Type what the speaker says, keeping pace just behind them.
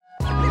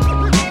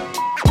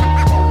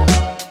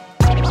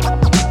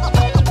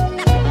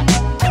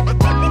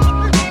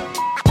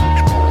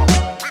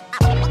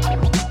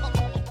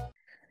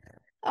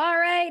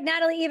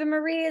Eva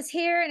Marie is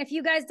here. And if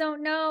you guys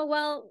don't know,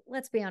 well,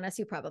 let's be honest,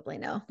 you probably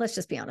know. Let's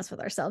just be honest with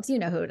ourselves. You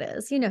know who it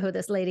is. You know who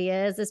this lady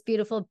is, this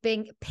beautiful,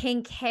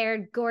 pink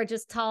haired,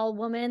 gorgeous, tall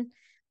woman. Oh,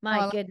 My I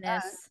like that.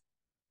 goodness.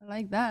 I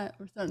like that.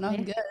 We're starting off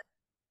Yeah. good.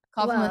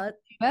 Compliment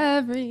Well,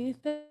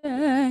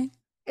 everything.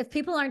 if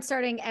people aren't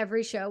starting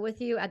every show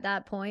with you at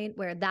that point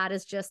where that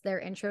is just their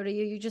intro to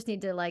you, you just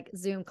need to like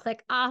zoom,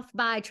 click off,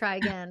 bye, try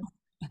again.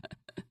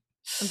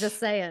 I'm just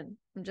saying.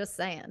 I'm just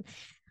saying.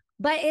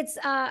 But it's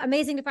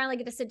amazing to finally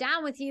get to sit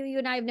down with you. You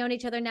and I have known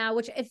each other now,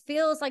 which it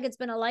feels like it's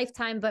been a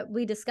lifetime, but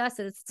we discussed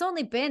it. It's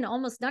only been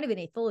almost not even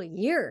a full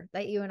year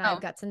that you and I have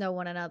Oh, got to know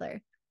one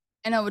another.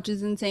 I know, which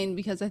is insane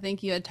because I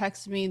think you had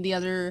texted me the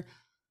other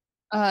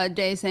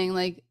day saying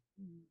like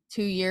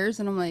 2 years,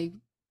 and I'm like,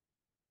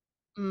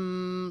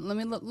 let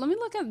me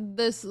look at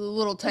this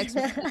little text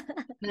message.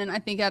 And then I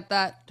think at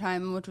that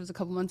time, which was a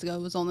couple months ago,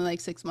 it was only like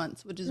 6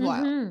 months, which is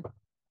wild. Mm-hmm.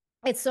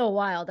 It's so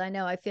wild. I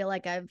know. I feel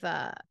like I've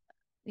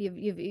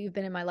you've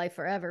been in my life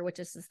forever, which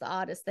is just the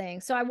oddest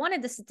thing. So I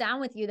wanted to sit down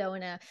with you though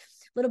in a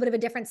little bit of a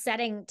different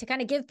setting to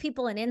kind of give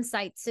people an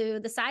insight to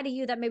the side of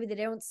you that maybe they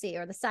don't see,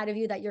 or the side of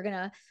you that you're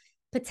gonna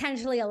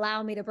potentially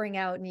allow me to bring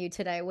out in you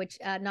today, which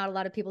not a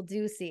lot of people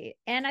do see.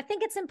 And I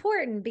think it's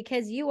important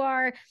because you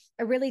are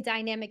a really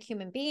dynamic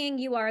human being.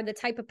 You are the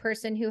type of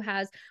person who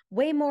has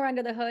way more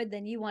under the hood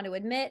than you want to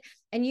admit.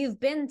 And you've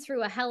been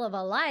through a hell of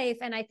a life.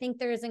 And I think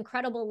there's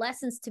incredible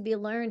lessons to be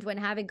learned when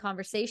having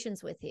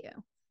conversations with you.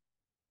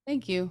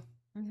 Thank you.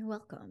 You're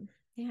welcome.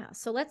 Yeah.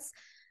 So let's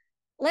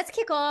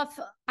kick off.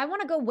 I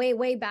want to go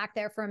way back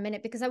there for a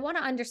minute because I want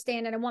to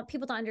understand and I want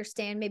people to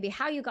understand maybe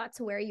how you got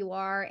to where you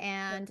are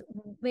and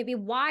maybe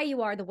why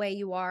you are the way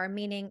you are,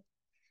 meaning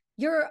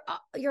you're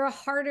a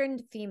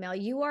hardened female.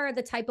 You are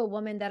the type of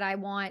woman that I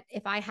want,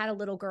 if I had a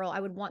little girl, I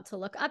would want to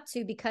look up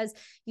to because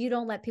you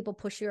don't let people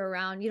push you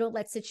around. You don't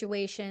let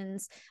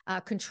situations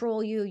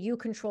control you. You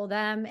control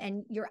them,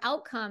 and your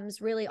outcomes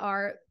really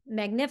are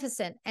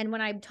magnificent. And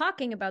when I'm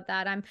talking about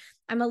that, I'm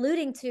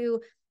alluding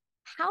to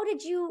how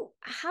did you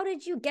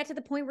get to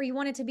the point where you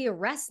wanted to be a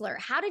wrestler?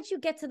 How did you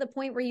get to the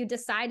point where you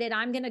decided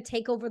I'm going to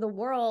take over the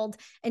world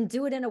and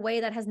do it in a way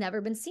that has never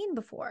been seen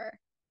before?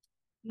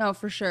 No,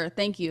 for sure.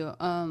 Thank you.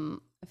 I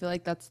feel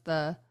like that's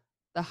the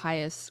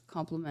highest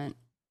compliment,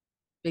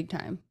 big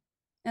time,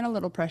 and a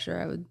little pressure,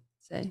 I would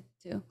say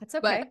too. That's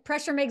But okay.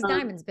 Pressure makes um,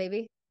 diamonds,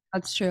 baby.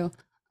 that's true.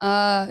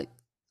 Uh,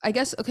 I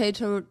guess okay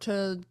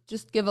to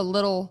just give a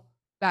little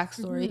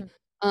backstory,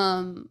 Mm-hmm.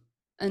 um,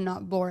 and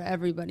not bore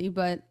everybody,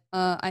 but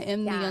I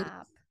am the young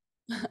Stop.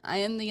 I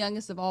am the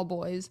youngest of all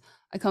boys.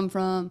 I come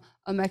from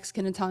a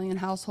Mexican Italian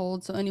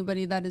household, so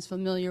anybody that is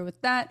familiar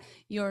with that,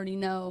 you already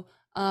know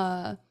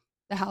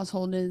the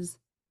household is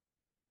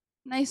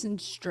nice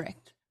and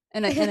strict,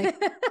 and a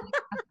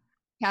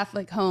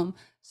Catholic home.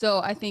 So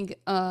I think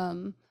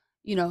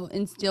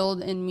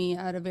instilled in me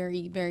at a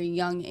very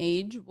young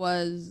age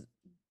was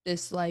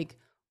this like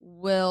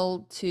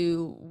will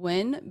to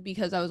win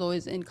because I was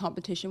always in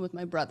competition with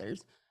my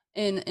brothers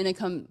in a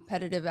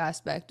competitive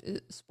aspect,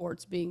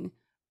 sports being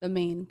the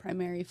main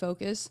primary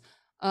focus.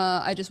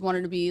 I just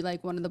wanted to be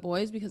like one of the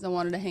boys because I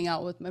wanted to hang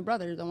out with my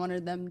brothers. I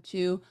wanted them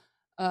to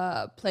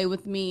play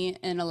with me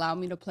and allow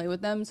me to play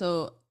with them.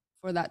 So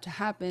for that to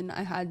happen,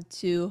 I had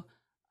to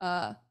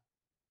uh,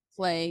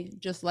 play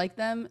just like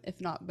them, if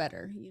not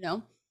better, Yeah.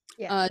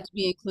 to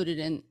be included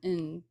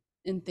in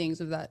things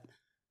of that.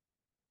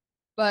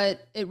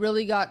 But it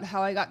really got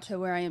how I got to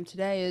where I am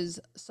today is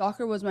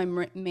soccer was my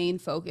main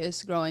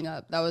focus growing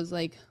up. That was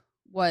like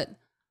what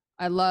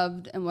I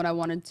loved and what I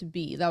wanted to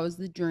be. That was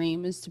the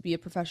dream is to be a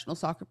professional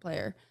soccer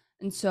player.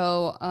 And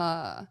so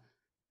I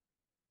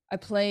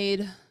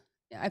played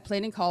I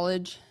played in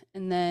college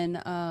and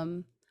then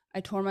I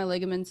tore my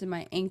ligaments in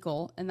my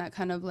ankle and that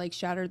kind of like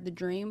shattered the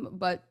dream,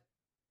 but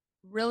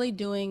really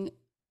doing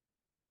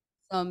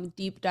some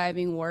deep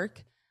diving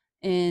work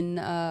in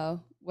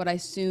what I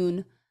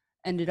soon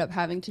ended up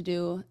having to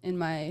do in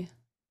my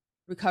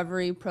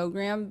recovery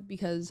program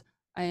because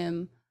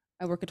I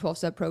work a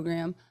 12-step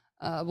program.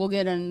 We'll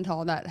get into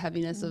all that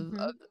heaviness of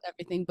Mm-hmm.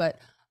 everything, but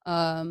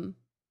um,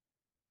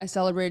 I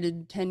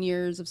celebrated 10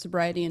 years of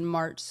sobriety in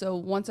March. So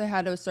once I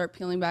had to start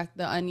peeling back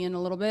the onion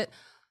a little bit,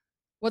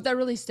 what that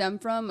really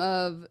stemmed from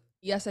of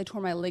yes, I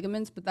tore my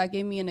ligaments, but that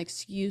gave me an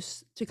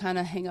excuse to kind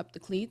of hang up the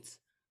cleats.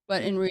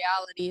 But in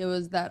reality, it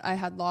was that I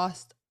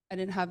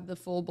didn't have the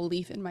full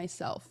belief in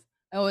myself.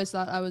 I always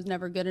thought I was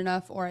never good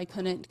enough or I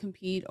couldn't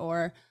compete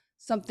or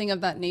something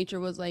of that nature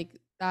was like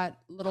that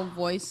little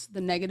voice,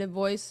 the negative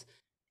voice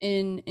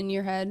in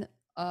your head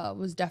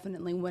was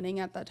definitely winning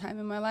at that time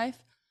in my life.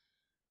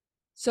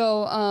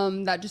 So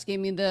that just gave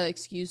me the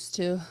excuse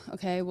to,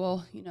 okay,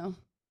 well,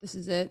 this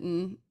is it,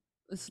 and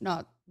it's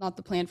not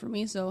the plan for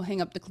me. So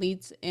hang up the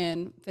cleats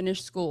and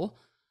finish school,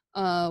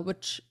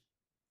 which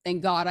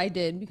thank God I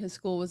did because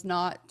school was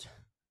not.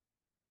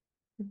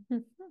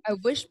 I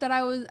wish that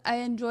I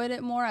enjoyed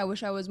it more. I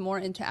wish I was more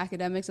into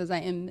academics as I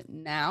am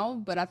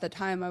now, but at the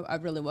time I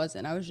really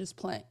wasn't. I was just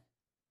playing.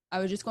 I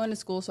was just going to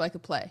school so I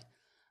could play.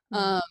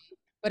 Mm-hmm. Um,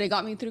 but it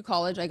got me through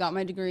college. I got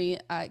my degree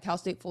at Cal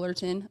State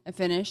Fullerton. I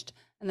finished,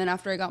 And then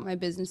after I got my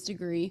business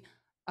degree,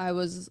 I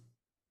was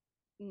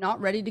not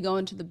ready to go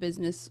into the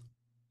business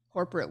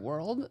corporate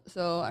world.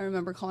 So I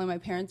remember calling my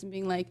parents and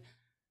being like,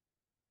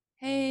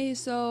 hey,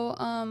 so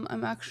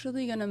I'm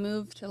actually gonna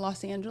move to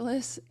Los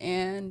Angeles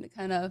and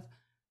kind of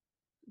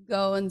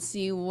go and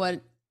see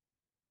what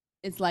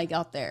it's like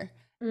out there.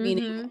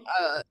 Meaning,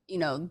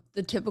 Mm-hmm.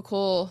 the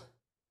typical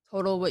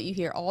total what you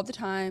hear all the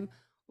time,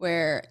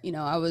 where,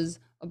 I was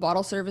a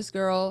bottle service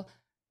girl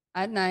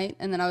at night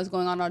and then I was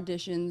going on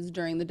auditions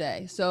during the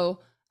day. So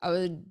I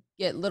would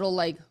get little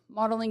like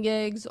modeling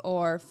gigs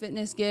or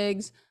fitness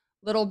gigs,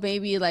 little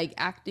baby like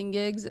acting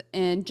gigs,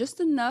 and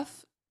just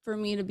enough for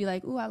me to be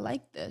like, "Ooh, I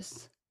like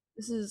this.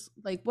 This is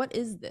like, what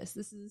is this?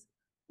 This is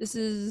this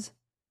is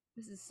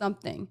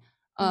something."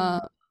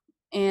 Mm.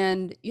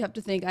 And you have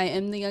to think I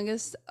am the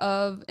youngest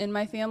of in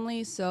my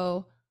family,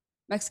 so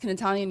Mexican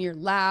Italian, you're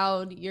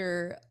loud,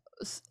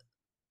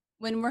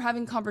 when we're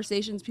having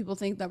conversations, people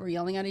think that we're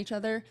yelling at each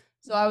other.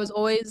 So I was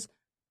always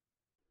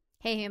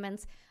Hey,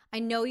 humans. I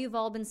know you've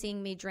all been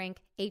seeing me drink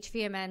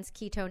HVMN's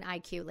Ketone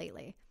IQ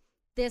lately.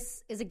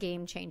 This is a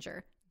game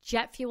changer.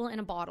 Jet fuel in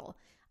a bottle.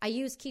 I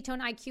use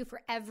Ketone IQ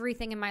for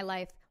everything in my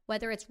life,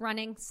 whether it's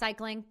running,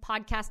 cycling,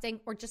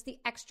 podcasting, or just the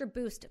extra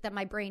boost that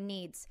my brain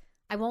needs.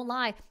 I won't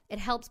lie, it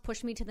helps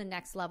push me to the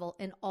next level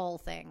in all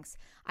things.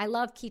 I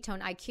love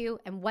Ketone IQ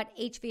and what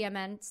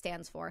HVMN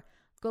stands for.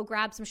 Go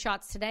grab some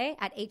shots today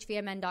at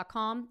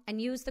hvmn.com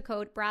and use the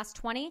code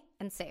BRASS20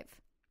 and save.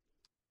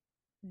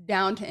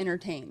 down to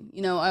entertain.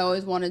 I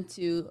always wanted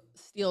to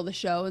steal the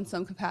show in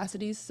some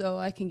capacities so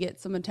I can get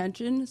some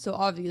attention. So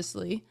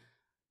obviously,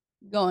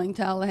 going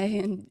to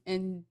LA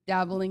and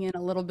dabbling in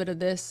a little bit of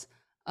this,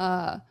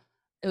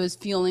 it was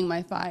fueling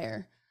my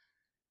fire.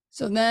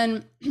 So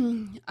then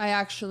I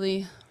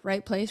actually,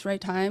 right place,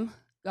 right time.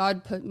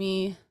 God put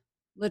me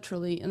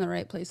literally in the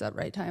right place at the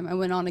right time. I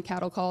went on a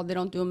cattle call. They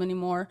don't do them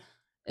anymore.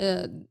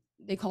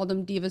 They called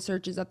them diva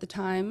searches at the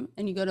time.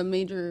 And you go to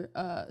major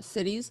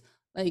cities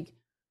like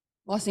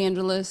Los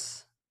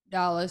Angeles,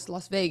 Dallas,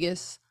 Las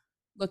Vegas,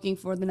 looking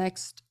for the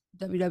next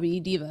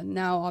WWE diva.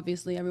 Now,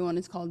 obviously, everyone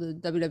is called a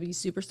WWE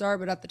superstar,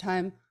 but at the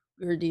time,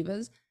 we were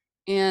divas.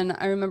 And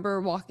I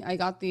remember I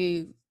got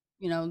the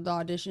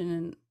audition,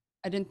 and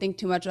I didn't think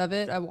too much of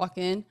it. I walk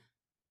in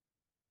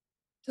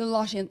to the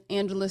Los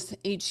Angeles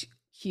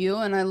HQ,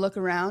 and I look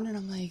around, and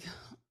I'm like,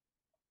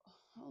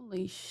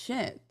 holy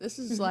shit, this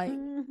is like,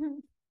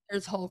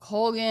 there's Hulk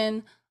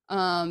Hogan.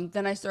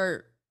 Then I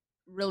start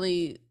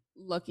really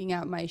looking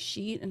at my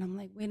sheet and I'm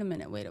like, wait a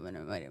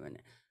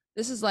minute.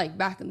 This is like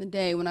back in the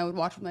day when I would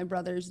watch with my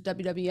brothers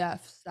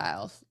WWF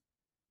styles.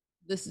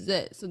 This is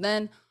it. So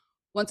then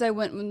once I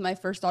went with my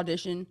first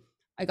audition,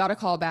 I got a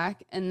call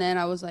back and then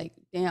I was like,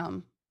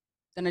 damn.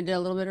 Then I did a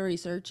little bit of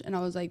research and I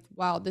was like,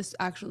 wow, this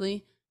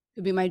actually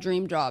could be my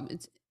dream job.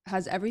 It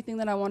has everything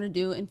that I want to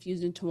do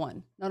infused into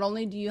one. Not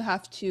only do you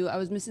have to, I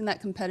was missing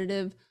that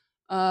competitive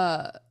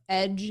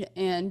edge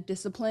and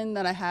discipline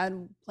that I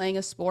had playing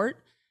a sport.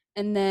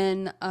 And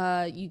then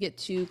you get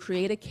to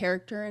create a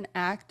character and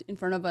act in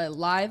front of a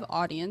live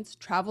audience,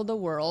 travel the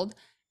world.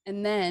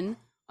 And then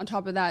on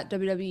top of that,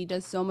 WWE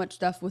does so much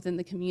stuff within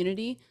the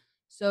community.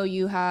 So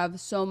you have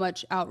so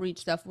much outreach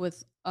stuff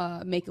with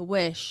Make a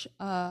Wish.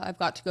 I've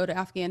got to go to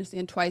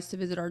Afghanistan twice to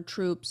visit our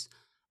troops.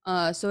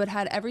 So it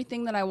had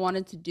everything that I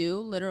wanted to do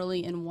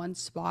literally in one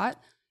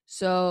spot.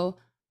 So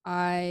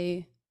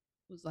I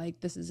was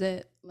like, this is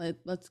it.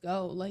 Let's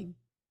go. Like,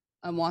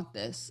 I want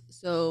this.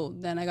 So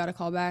then I got a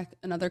call back,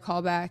 another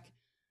call back.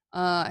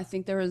 I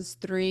think there was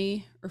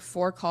 3 or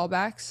 4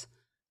 callbacks.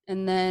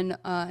 And then,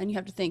 and you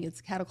have to think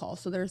it's a cattle call.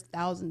 So there's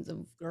thousands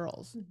of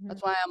girls. Mm-hmm.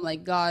 That's why I'm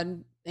like,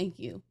 God, thank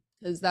you.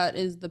 Because that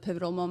is the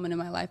pivotal moment in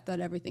my life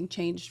that everything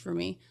changed for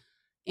me.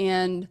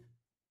 And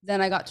then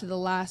I got to the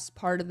last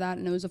part of that,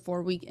 and it was a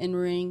 4-week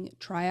in-ring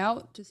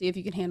tryout to see if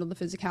you could handle the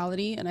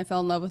physicality. And I fell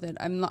in love with it.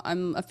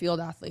 I'm a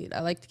field athlete. I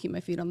like to keep my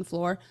feet on the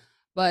floor,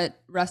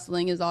 but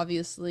wrestling is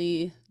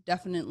obviously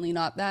definitely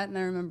not that. And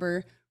I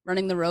remember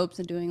running the ropes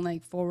and doing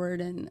like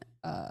forward and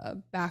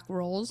back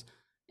rolls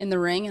in the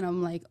ring, and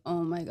I'm like,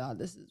 oh my God,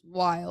 this is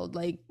wild.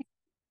 Like,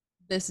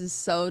 this is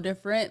so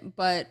different,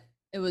 but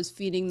it was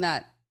feeding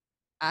that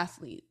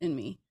athlete in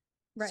me.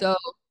 Right. So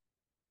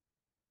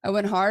I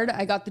went hard.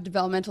 I got the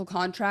developmental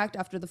contract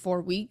after the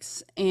 4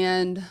 weeks,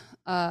 and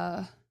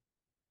my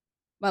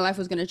life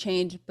was going to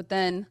change. But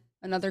then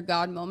another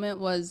God moment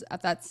was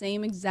at that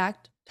same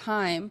exact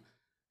time,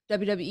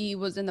 WWE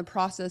was in the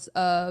process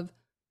of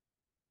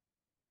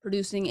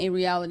producing a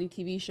reality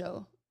TV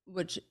show,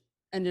 which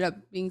ended up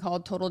being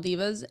called Total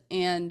Divas.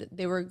 And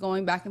they were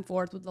going back and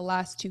forth with the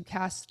last 2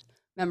 cast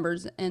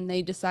members. And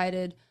they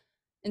decided,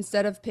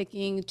 instead of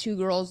picking 2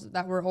 girls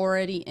that were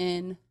already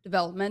in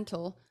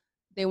developmental,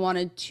 they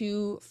wanted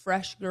 2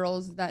 fresh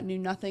girls that knew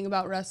nothing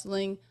about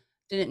wrestling,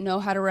 didn't know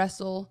how to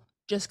wrestle,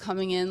 just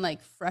coming in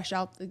like fresh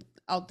out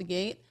the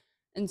gate.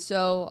 And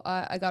so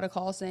I got a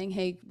call saying,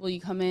 hey, will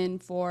you come in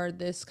for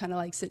this kind of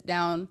like sit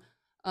down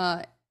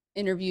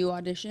interview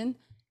audition?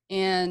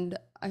 And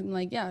I'm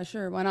like, yeah,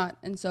 sure, why not?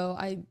 And so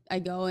I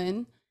go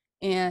in,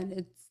 and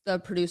it's the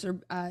producer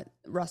at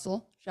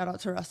Russell. Shout out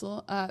to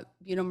Russell at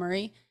Buno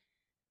Murray.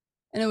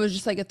 And it was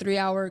just like a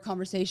 3-hour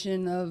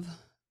conversation of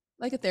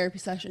like a therapy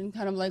session,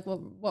 kind of like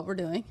what we're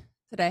doing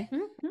today.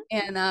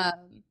 Mhm.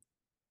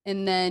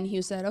 And then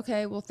he said,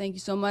 okay, well, thank you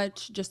so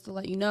much. Just to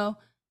let you know,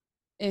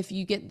 if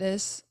you get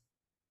this,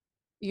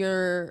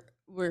 we're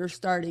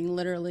starting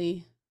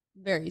literally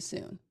very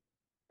soon.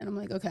 And I'm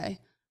like, okay.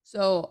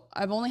 So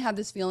I've only had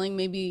this feeling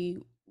maybe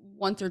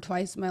once or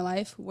twice in my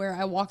life where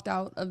I walked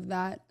out of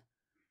that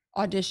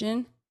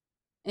audition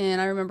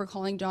and I remember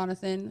calling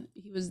Jonathan.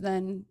 We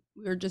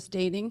were just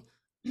dating.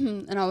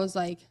 And I was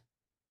like,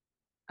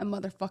 I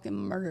motherfucking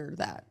murdered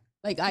that.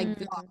 Like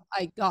Mm.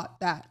 I got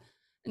that.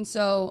 And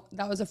so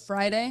that was a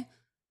Friday.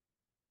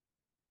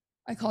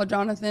 I called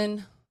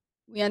Jonathan.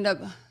 We end up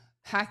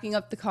packing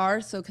up the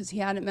car. So, because he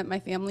hadn't met my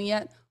family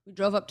yet, we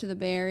drove up to the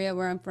Bay Area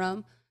where I'm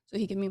from so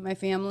he could meet my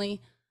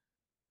family.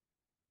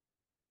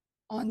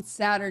 On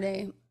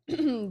Saturday,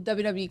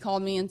 WWE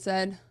called me and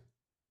said,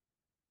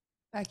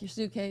 pack your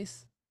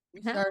suitcase.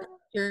 We start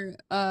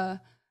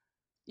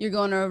you're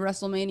going to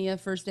WrestleMania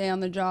first day on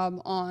the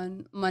job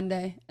on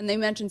Monday. And they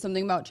mentioned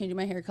something about changing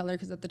my hair color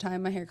because at the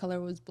time my hair color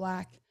was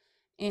black.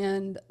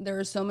 And there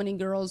were so many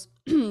girls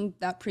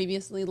that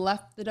previously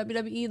left the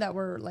WWE that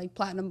were like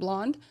platinum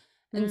blonde.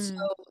 And so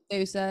Mm.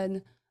 they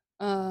said,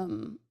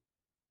 um,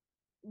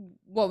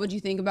 what would you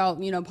think about,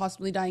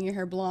 possibly dyeing your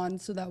hair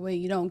blonde so that way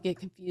you don't get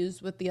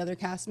confused with the other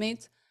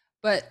castmates?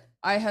 But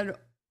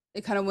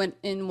it kind of went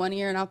in one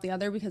ear and out the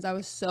other because I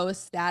was so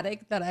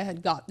ecstatic that I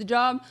had got the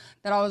job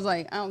that I was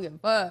like, I don't give a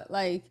fuck,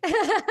 like,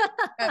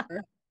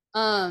 whatever.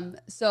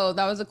 So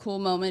that was a cool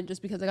moment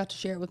just because I got to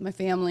share it with my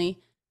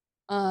family.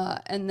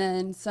 And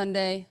then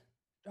Sunday,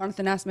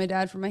 Jonathan asked my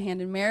dad for my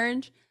hand in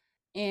marriage,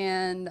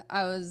 and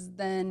I was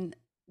then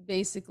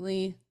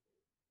basically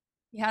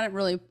he hadn't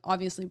really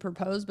obviously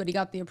proposed, but he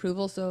got the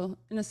approval. So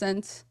in a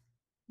sense,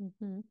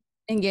 Mhm.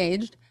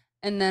 engaged.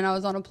 And then I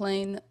was on a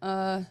plane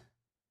to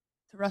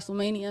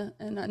WrestleMania,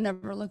 and I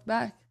never looked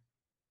back.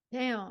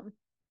 Damn.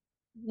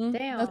 That's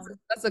Damn.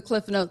 that's a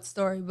Cliff Notes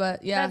story,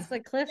 but yeah, That's the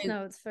Cliff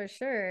Notes for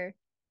sure.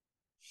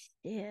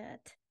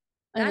 Shit.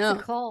 I That's a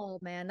know, call,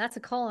 man. That's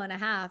a call and a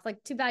half.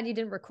 Like, too bad you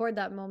didn't record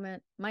that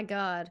moment. My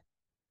God.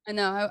 I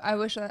know. I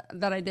wish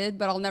that I did,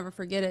 but I'll never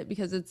forget it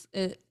because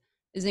it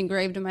is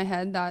engraved in my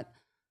head that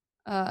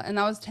and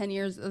that was 10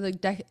 years,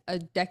 a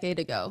decade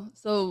ago.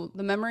 So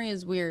the memory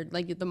is weird.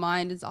 Like the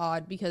mind is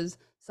odd because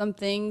some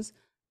things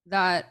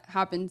that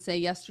happened, say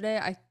yesterday,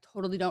 I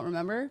totally don't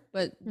remember,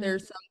 but Mm.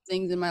 there's some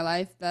things in my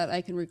life that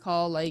I can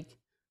recall like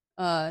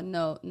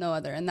no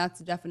other. And that's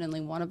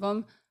definitely one of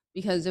them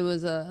because it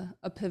was a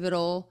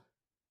pivotal,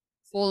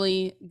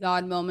 fully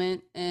God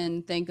moment.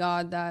 And thank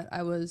God that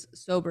I was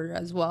sober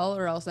as well,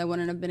 or else I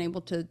wouldn't have been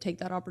able to take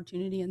that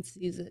opportunity and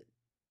seize it.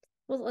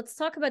 Well, let's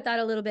talk about that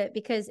a little bit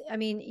because I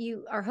mean,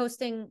 you are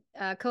co-hosting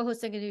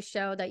a new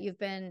show that you've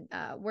been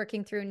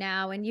working through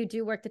now, and you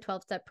do work the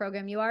 12-step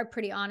program. You are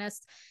pretty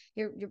honest.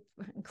 You're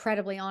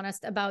incredibly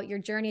honest about your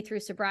journey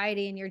through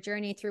sobriety and your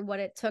journey through what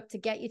it took to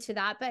get you to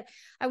that. But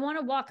I want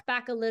to walk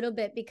back a little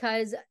bit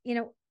because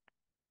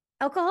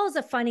alcohol is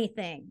a funny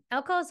thing.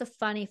 Alcohol is a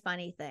funny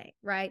thing,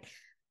 right?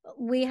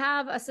 We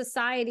have a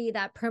society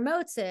that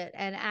promotes it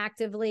and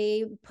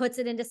actively puts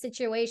it into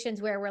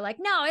situations where we're like,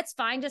 no, it's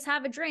fine, just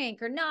have a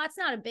drink, or no, it's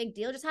not a big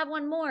deal, just have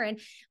one more. And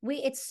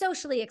it's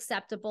socially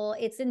acceptable.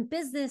 It's in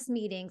business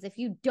meetings. If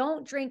you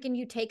don't drink and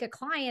you take a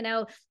client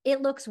out,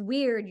 it looks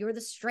weird. You're the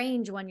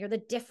strange one, you're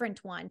the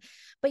different one.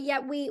 But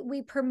yet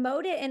we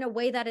promote it in a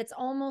way that it's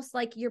almost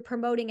like you're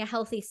promoting a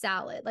healthy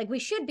salad. Like we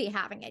should be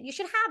having it. You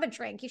should have a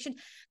drink. You should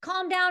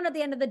calm down at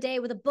the end of the day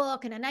with a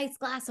book and a nice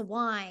glass of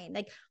wine.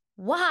 Like,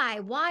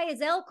 why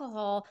is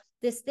alcohol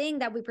this thing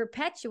that we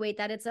perpetuate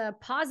that it's a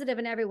positive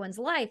in everyone's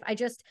life?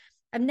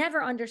 I've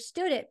never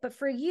understood it. But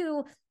for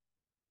you,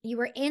 you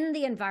were in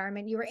the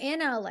environment, you were in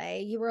LA,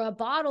 you were a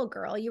bottle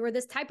girl, you were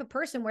this type of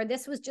person where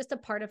this was just a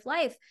part of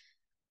life.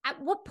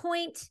 At what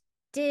point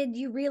did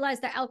you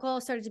realize that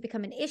alcohol started to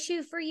become an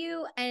issue for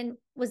you? And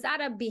was that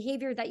a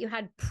behavior that you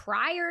had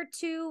prior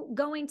to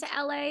going to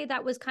LA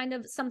that was kind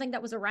of something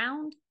that was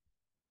around?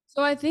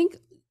 So I think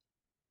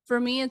for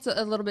me, it's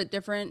a little bit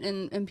different,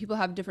 and people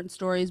have different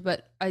stories,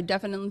 but I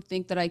definitely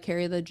think that I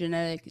carry the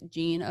genetic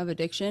gene of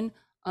addiction.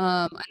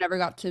 I never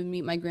got to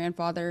meet my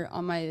grandfather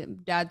on my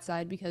dad's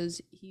side because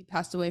he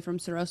passed away from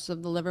cirrhosis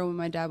of the liver when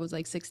my dad was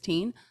like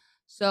 16.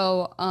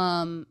 So,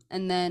 and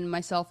then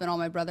myself and all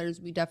my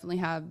brothers, we definitely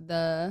have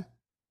the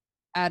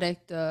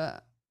addict,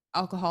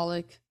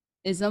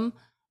 alcoholic-ism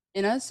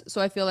in us.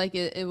 So I feel like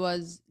it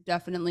was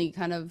definitely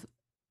kind of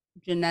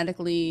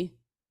genetically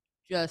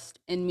just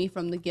in me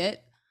from the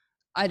get.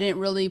 I didn't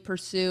really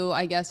pursue,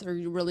 I guess, or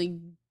really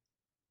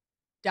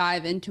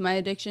dive into my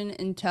addiction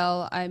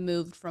until I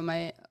moved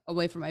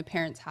away from my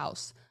parents'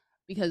 house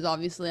because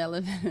obviously I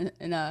live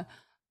in a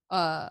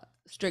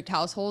strict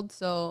household,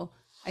 so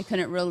I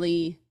couldn't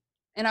really,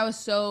 and I was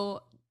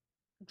so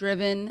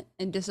driven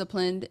and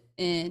disciplined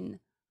in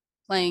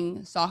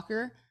playing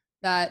soccer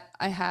that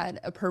I had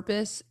a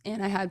purpose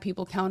and I had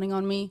people counting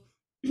on me.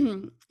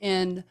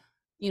 And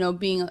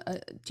being a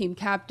team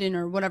captain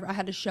or whatever, I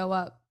had to show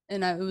up,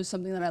 and it was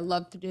something that I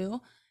loved to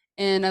do,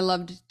 and I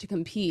loved to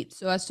compete.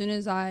 So as soon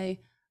as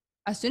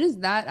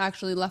that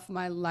actually left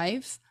my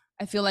life,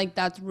 I feel like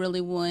that's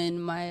really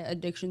when my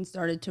addiction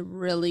started to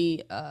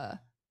really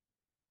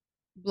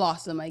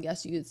blossom, I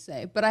guess you could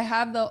say. But I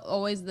have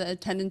always the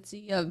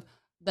tendency of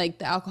like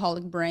the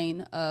alcoholic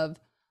brain of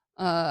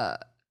uh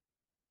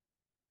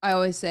I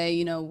always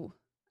say,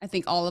 I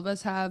think all of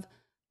us have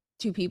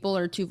two people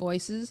or two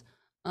voices.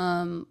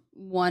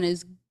 One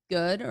is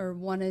good or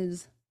one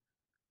is,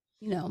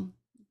 you know,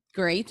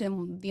 great,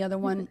 and the other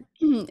one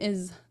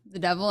is the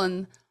devil.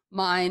 And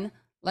mine,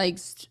 like,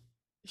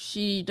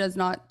 she does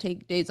not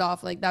take days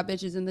off. Like, that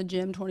bitch is in the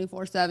gym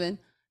 24/7.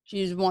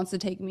 She just wants to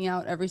take me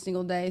out every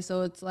single day.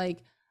 So it's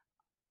like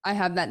I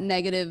have that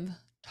negative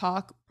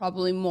talk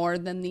probably more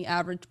than the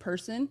average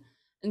person.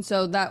 And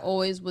so that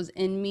always was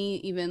in me,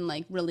 even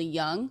like really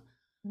young,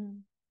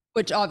 Mm.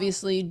 which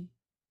obviously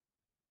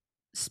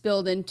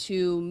spilled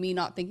into me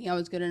not thinking I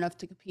was good enough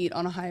to compete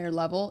on a higher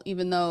level,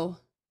 even though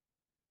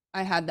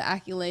I had the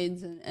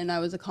accolades and I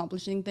was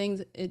accomplishing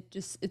things.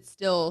 It's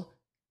still,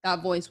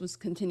 that voice was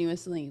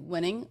continuously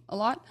winning a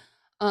lot.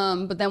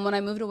 But then when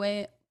I moved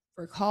away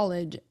for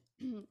college,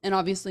 and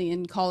obviously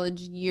in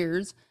college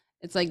years,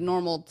 it's like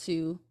normal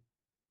to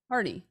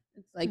party.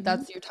 It's like Mm-hmm.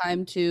 that's your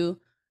time to,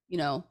 you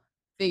know,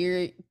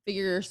 figure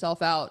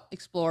yourself out,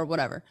 explore,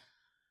 whatever.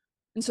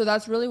 And so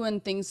that's really when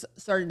things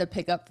started to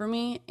pick up for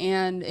me,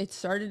 and it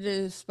started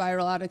to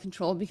spiral out of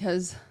control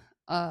because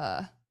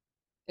uh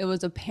it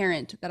was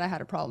apparent that I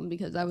had a problem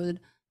because I would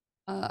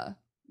uh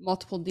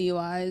multiple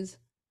DUIs,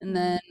 and Mm.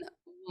 then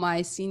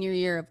my senior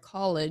year of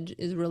college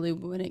is really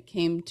when it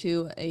came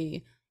to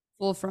a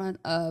full front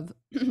of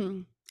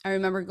I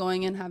remember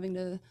going and having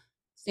to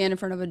stand in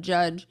front of a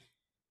judge,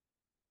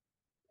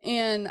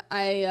 and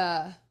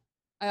I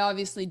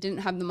obviously didn't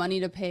have the money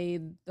to pay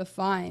the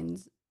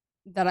fines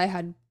that I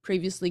had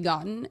previously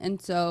gotten.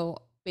 And so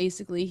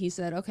basically he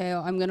said, okay,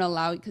 well, I'm going to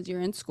allow, because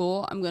you're in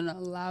school, I'm going to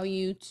allow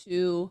you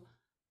to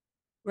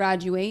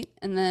graduate.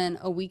 And then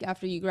a week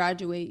after you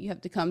graduate, you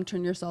have to come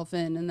turn yourself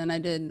in. And then I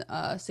did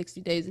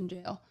 60 days in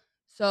jail.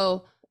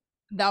 So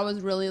that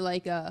was really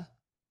like a,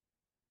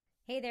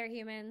 Hey there,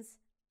 humans.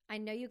 I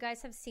know you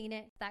guys have seen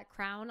it, that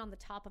crown on the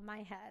top of my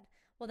head.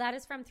 Well, that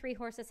is from Three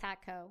Horses Hat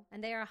Co.,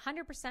 and they are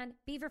 100%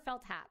 beaver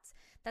felt hats.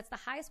 That's the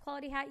highest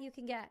quality hat you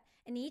can get,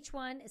 and each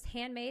one is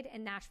handmade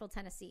in Nashville,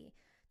 Tennessee.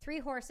 Three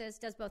Horses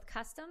does both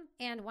custom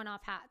and one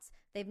off hats.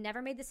 They've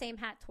never made the same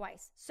hat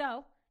twice.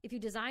 So, if you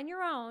design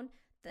your own,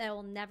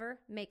 they'll never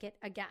make it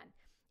again.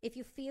 If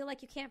you feel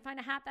like you can't find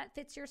a hat that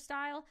fits your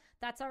style,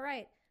 that's all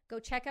right. Go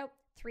check out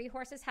Three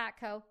Horses Hat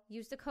Co.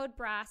 Use the code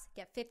BRASS,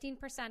 get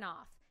 15%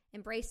 off.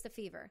 Embrace the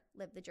fever,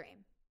 live the dream.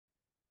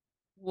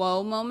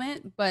 whoa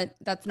moment, but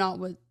that's not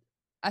what,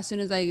 as soon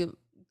as I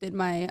did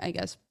my, I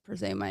guess, per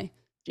se, my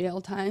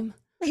jail time,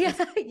 Yeah,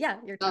 this yeah,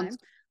 your sounds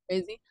time.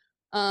 crazy.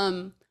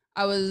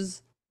 I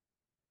was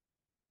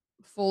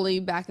fully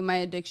back in my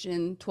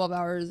addiction 12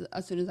 hours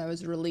as soon as I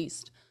was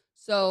released.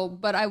 So,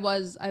 but I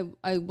was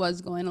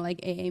going to like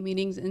AA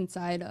meetings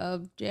inside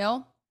of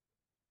jail.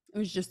 It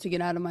was just to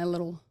get out of my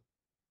little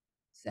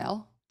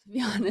cell, to be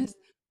Mm-hmm. honest.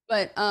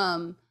 But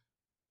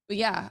but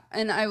yeah,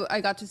 and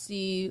I got to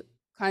see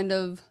kind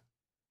of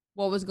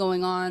what was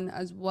going on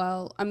as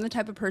well. I'm the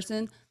type of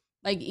person,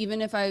 like,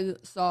 even if I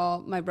saw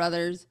my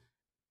brothers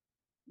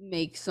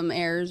make some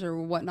errors or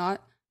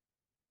whatnot,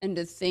 and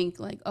to think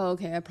like, oh,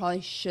 okay, I probably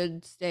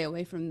should stay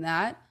away from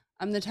that.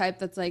 I'm the type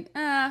that's like,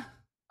 I'm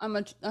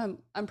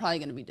probably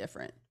gonna be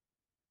different,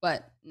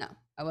 but no,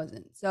 I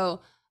wasn't. So,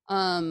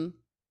 um,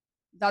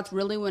 that's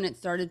really when it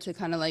started to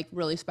kind of like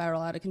really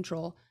spiral out of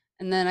control.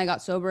 And then I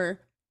got sober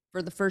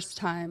for the first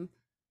time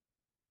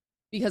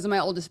because of my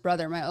oldest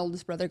brother. My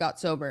oldest brother got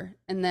sober,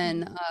 and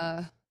then,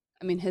 Mm-hmm.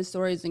 I mean, his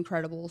story is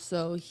incredible.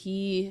 So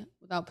he,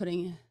 without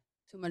putting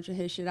too much of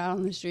his shit out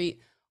on the street,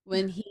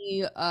 when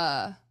he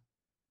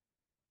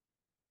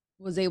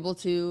was able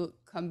to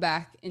come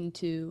back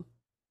into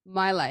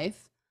my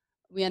life.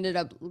 We ended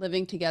up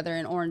living together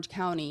in Orange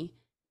County,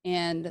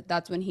 and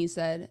that's when he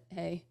said,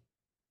 "Hey,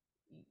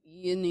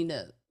 you need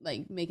to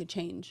like make a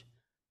change.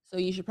 So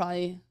you should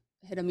probably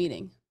hit a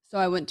meeting." So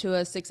I went to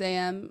a 6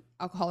 a.m.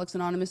 Alcoholics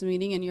Anonymous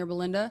meeting in Yorba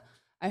Linda.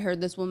 I heard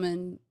this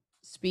woman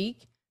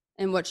speak,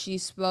 and what she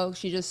spoke,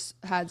 she just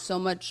had so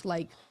much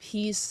like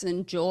peace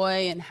and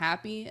joy and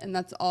happy, and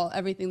that's all,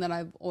 everything that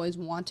I've always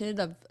wanted,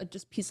 of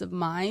just peace of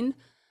mind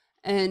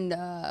and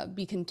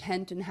be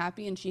content and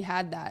happy. And she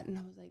had that, and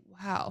I was like,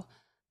 wow,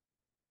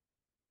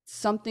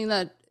 something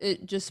that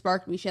it just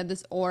sparked me. She had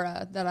this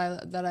aura that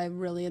I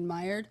really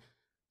admired.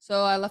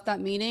 So I left that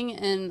meeting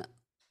and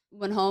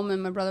went home,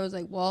 and my brother was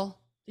like, well,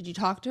 did you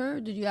talk to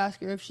her? Did you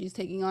ask her if she's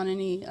taking on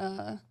any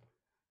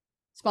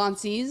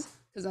sponsees?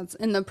 Because that's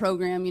in the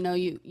program.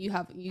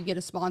 You get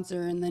a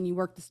sponsor, and then you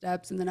work the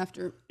steps, and then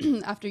after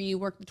after you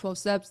work the 12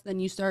 steps, then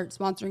you start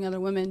sponsoring other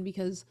women,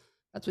 because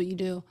that's what you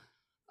do,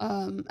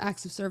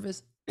 acts of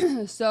service.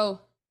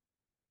 So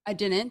I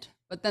didn't,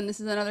 but then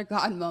this is another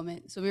God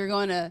moment. So we were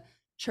going to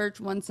church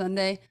one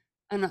Sunday.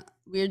 and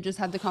we had just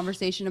had the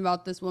conversation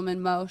about this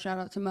woman, Mo, shout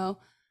out to Mo.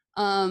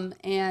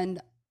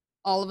 And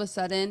all of a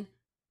sudden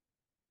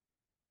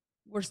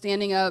we're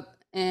standing up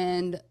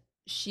and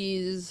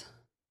she's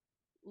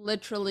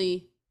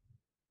literally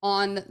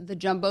on the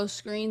jumbo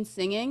screen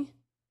singing.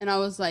 And I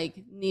was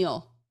like,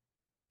 Neil,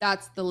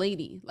 that's the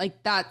lady.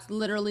 Like, that's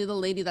literally the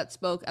lady that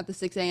spoke at the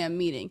 6 a.m.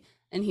 meeting.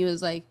 And he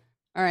was like,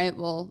 all right,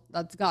 well,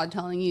 that's God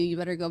telling you, you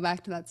better go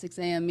back to that 6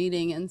 a.m.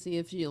 meeting and see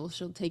if she'll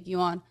take you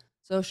on.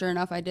 So sure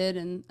enough, I did.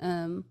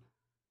 And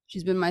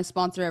she's been my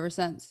sponsor ever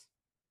since.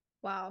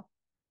 Wow.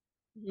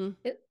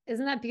 Mm-hmm.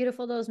 Isn't that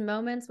beautiful? Those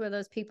moments where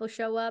those people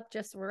show up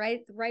just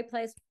right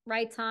place,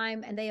 right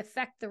time, and they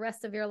affect the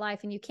rest of your life.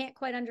 And you can't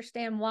quite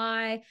understand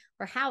why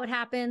or how it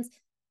happens,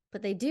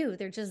 but they do.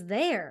 They're just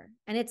there.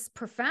 And it's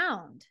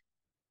profound.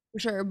 For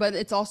sure. But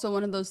it's also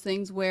one of those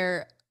things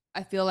where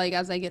I feel like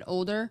as I get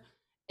older,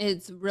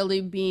 it's really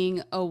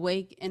being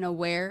awake and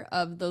aware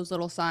of those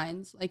little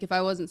signs. Like if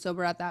I wasn't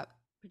sober at that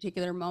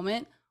particular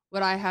moment,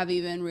 would I have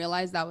even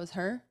realized that was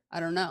her? I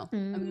don't know. I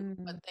mean,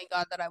 but thank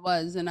God that I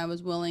was, and I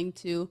was willing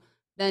to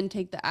then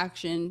take the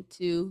action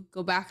to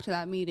go back to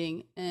that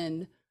meeting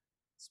and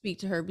speak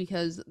to her,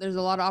 because there's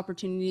a lot of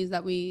opportunities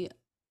that we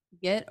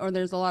get, or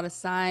there's a lot of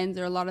signs,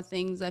 there are a lot of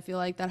things I feel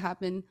like that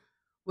happen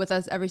with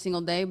us every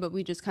single day, but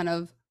we just kind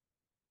of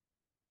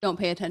don't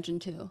pay attention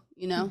to,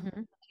 you know? Mm-hmm.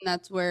 And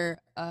that's where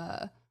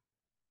I'm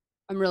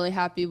really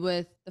happy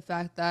with the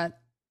fact that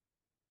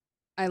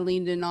I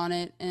leaned in on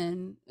it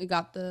and it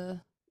got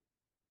the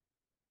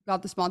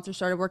sponsor,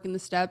 started working the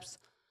steps.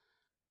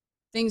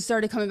 Things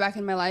started coming back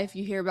in my life.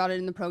 You hear about it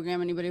in the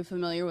program. Anybody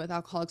familiar with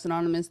Alcoholics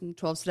Anonymous and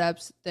 12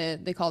 steps,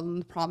 they call them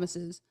the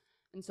promises.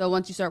 And so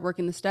once you start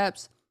working the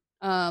steps,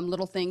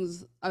 little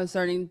things, I was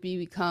starting to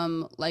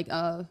become like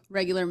a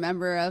regular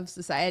member of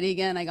society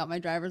again. I got my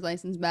driver's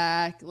license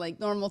back, like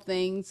normal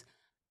things.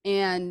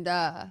 And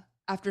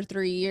after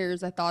 3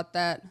 years, I thought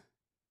that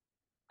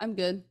I'm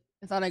good.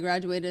 I thought I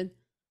graduated.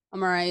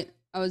 I'm all right.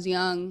 I was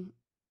young.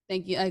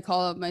 Thank you. I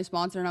called up my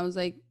sponsor and I was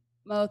like,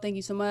 Mo, thank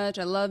you so much.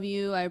 I love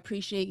you. I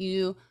appreciate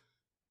you,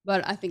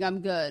 but I think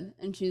I'm good.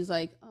 And she's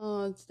like,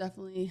 oh, it's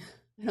definitely,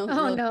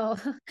 Oh no.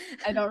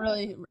 I don't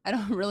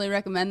really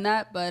recommend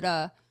that,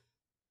 but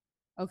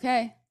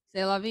okay,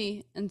 c'est la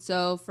vie. And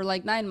so for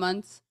like 9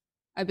 months,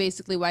 I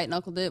basically white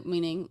knuckled it,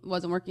 meaning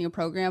wasn't working a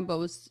program, but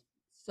was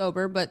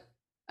sober. But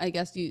I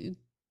guess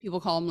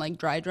people call them like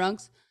dry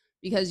drunks,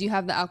 because you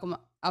have the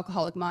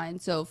alcoholic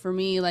mind. So for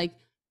me, like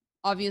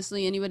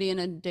obviously anybody in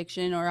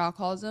addiction or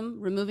alcoholism,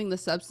 removing the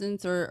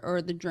substance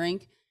or the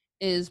drink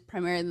is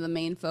primarily the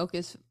main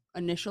focus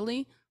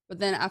initially. But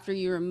then after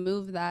you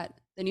remove that,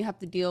 then you have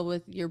to deal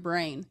with your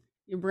brain.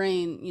 Your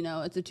brain,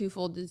 it's a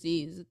twofold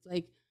disease. It's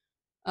like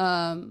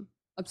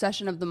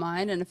obsession of the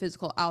mind and a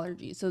physical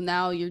allergy. So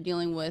now you're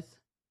dealing with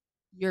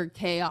your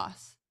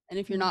chaos. And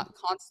if you're not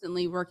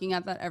constantly working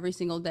at that every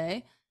single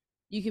day,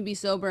 you can be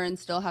sober and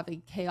still have a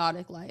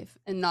chaotic life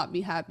and not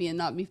be happy and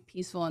not be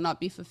peaceful and not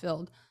be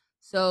fulfilled.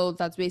 So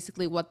that's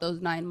basically what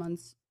those 9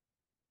 months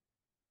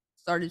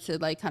started to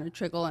like kind of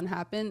trickle and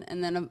happen.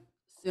 And then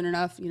soon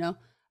enough,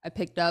 I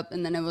picked up,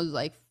 and then it was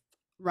like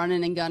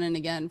running and gunning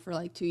again for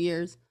like 2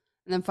 years.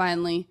 And then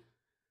finally,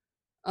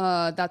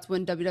 that's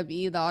when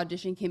WWE, the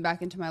audition, came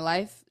back into my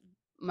life.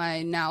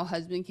 My now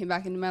husband came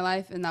back into my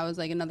life, and that was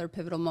like another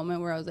pivotal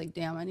moment where I was like,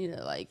 damn, I need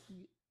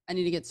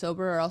to get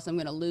sober, or else I'm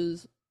going to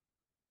lose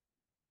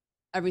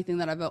everything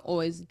that I've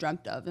always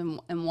dreamt of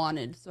and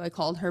wanted. So I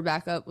called her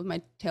back up with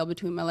my tail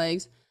between my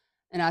legs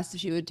and asked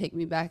if she would take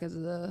me back as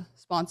a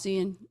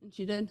sponsee, and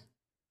she did.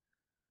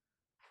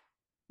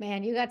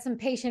 Man, you got some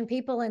patient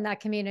people in that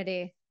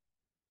community.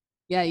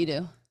 Yeah, you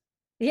do.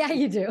 Yeah,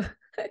 you do.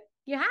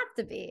 You have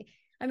to be.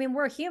 I mean,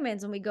 we're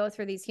humans and we go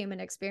through these human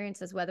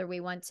experiences, whether we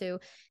want to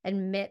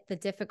admit the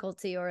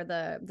difficulty or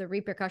the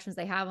repercussions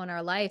they have on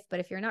our life. But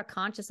if you're not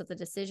conscious of the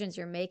decisions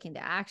you're making,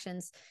 the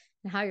actions,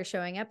 and how you're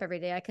showing up every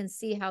day, I can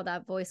see how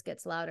that voice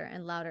gets louder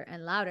and louder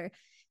and louder.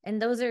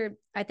 And those are,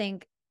 I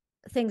think,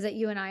 things that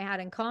you and I had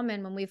in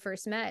common when we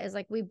first met, is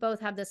like we both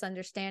have this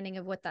understanding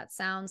of what that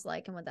sounds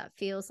like and what that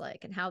feels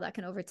like and how that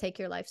can overtake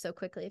your life so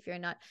quickly if you're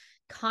not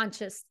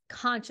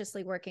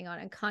consciously working on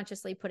it and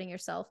consciously putting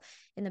yourself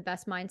in the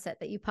best mindset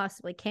that you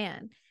possibly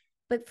can.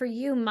 But for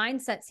you,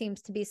 mindset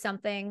seems to be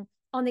something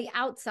on the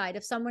outside.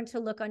 If someone to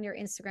look on your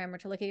Instagram or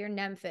to look at your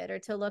NemFit or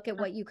to look at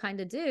what you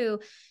kind of do,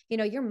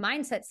 your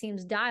mindset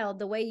seems dialed.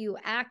 The way you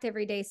act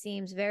every day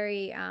seems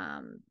very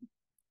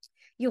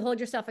you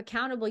hold yourself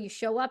accountable. You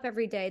show up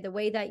every day. The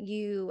way that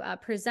you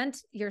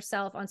present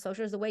yourself on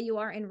social is the way you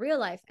are in real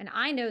life. And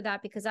I know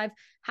that because I've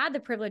had the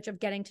privilege of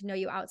getting to know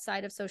you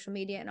outside of social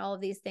media and all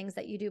of these things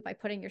that you do by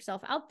putting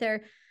yourself out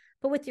there.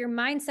 But with your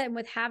mindset and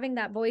with having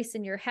that voice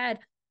in your head,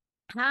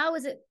 how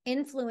has it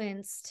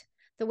influenced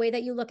the way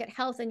that you look at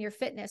health and your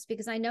fitness?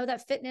 Because I know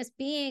that fitness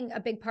being a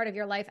big part of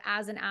your life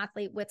as an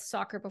athlete with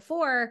soccer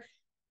before,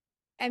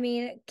 I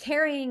mean,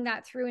 carrying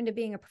that through into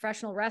being a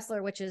professional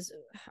wrestler, which is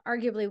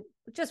arguably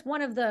just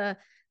one of the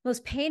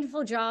most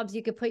painful jobs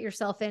you could put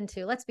yourself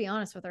into. Let's be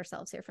honest with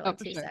ourselves here for like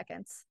For 2 sure.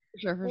 seconds. For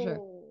sure.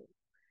 Oh.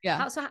 Yeah.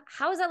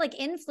 How has that like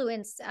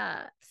influenced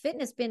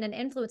fitness been an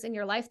influence in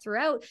your life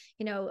throughout,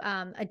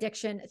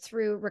 addiction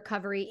through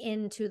recovery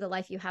into the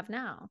life you have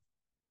now?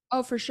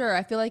 Oh, for sure.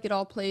 I feel like it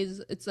all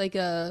plays, it's like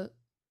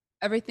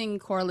everything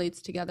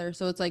correlates together.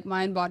 So it's like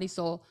mind, body,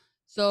 soul.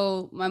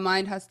 So my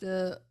mind has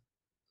to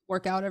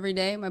work out every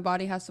day. My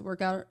body has to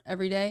work out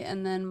every day.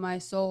 And then my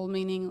soul,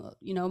 meaning,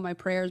 my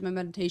prayers, my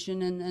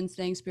meditation, and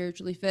staying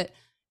spiritually fit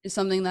is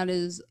something that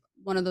is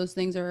one of those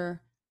things,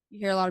 or you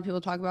hear a lot of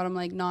people talk about them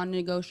like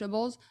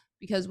non-negotiables,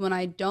 because when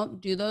I don't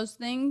do those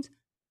things,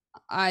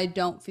 I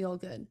don't feel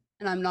good.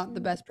 And I'm not the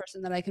Mm-hmm. best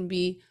person that I can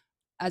be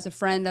as a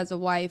friend, as a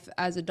wife,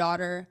 as a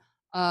daughter,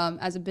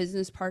 as a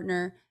business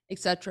partner,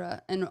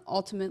 etc. And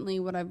ultimately,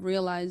 what I've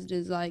realized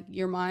is like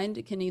your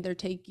mind can either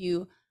take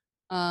you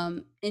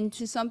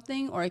into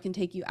something or it can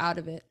take you out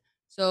of it.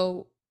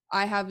 So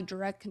I have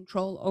direct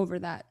control over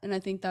that. And I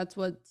think that's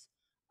what's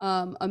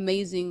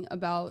amazing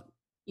about,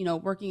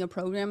 working a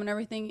program and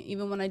everything.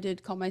 Even when I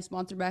did call my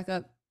sponsor back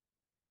up,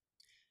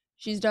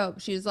 she's dope.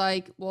 She's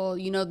like, well,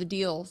 you know the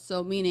deal.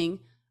 So meaning,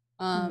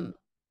 Mm-hmm. um,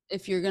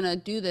 if you're gonna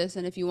do this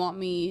and if you want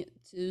me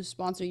to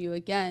sponsor you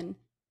again,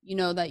 you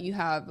know that you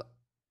have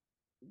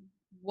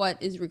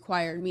what is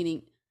required,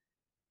 meaning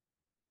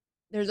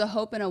there's a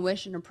hope and a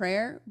wish and a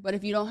prayer, but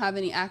if you don't have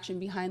any action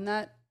behind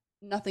that,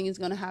 nothing is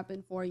going to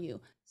happen for you.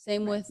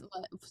 Right.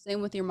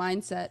 Same with your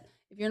mindset.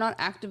 If you're not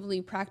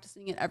actively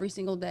practicing it every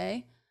single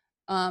day,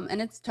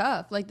 and it's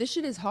tough. Like this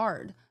shit is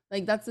hard.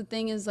 Like that's the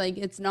thing, is like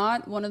it's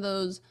not one of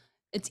those.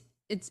 It's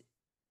it's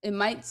it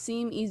might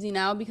seem easy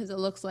now because it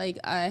looks like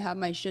I have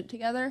my shit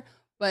together,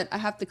 but I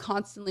have to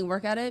constantly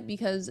work at it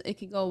because it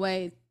could go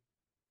away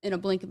in a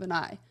blink of an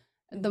eye.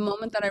 The Mm-hmm.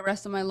 moment that I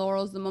rest on my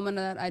laurels, the moment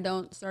that I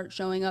don't start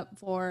showing up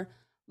for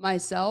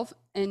myself,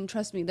 and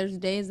trust me, there's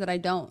days that I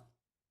don't.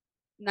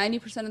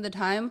 90% of the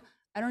time,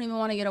 I don't even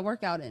want to get a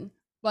workout in,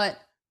 but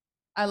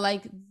I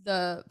like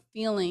the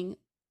feeling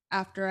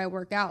after I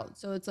work out.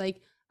 So it's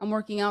like I'm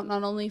working out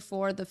not only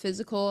for the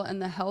physical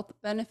and the health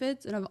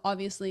benefits, and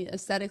obviously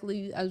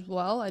aesthetically as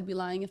well. I'd be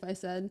lying if I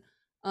said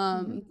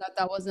Mm-hmm.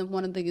 that wasn't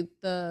one of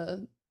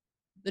the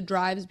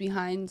drives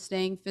behind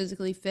staying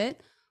physically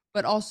fit,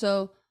 but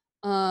also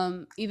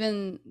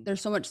even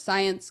there's so much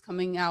science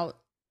coming out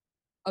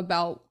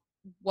about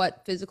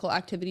what physical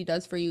activity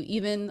does for you.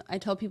 Even I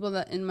tell people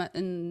that in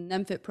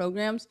NemFit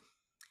programs,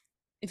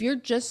 if you're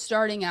just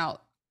starting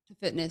out to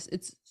fitness,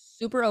 it's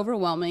super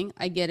overwhelming.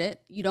 I get it.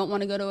 You don't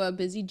want to go to a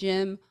busy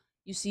gym.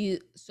 You see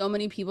so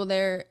many people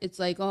there. It's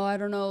like, oh, I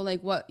don't know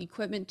like what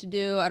equipment to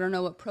do. I don't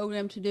know what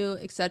program to do,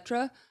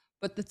 etc.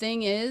 But the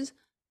thing is,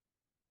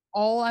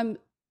 all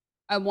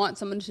I want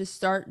someone to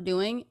start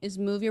doing is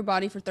move your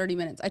body for 30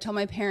 minutes. I tell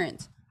my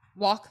parents,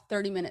 walk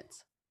 30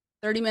 minutes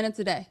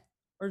a day,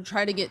 or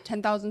try to get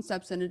 10,000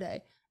 steps in a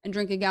day and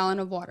drink a gallon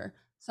of water.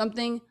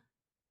 Something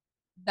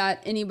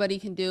that anybody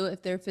can do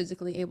if they're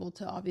physically able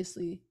to,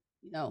 obviously,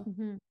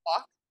 Mm-hmm.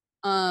 walk.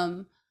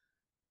 Um,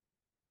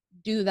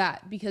 do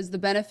that because the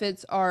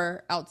benefits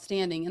are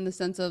outstanding in the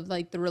sense of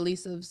like the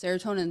release of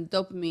serotonin,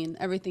 dopamine,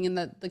 everything in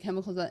the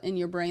chemicals that in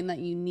your brain that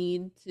you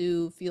need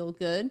to feel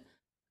good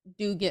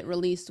do get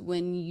released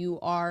when you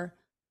are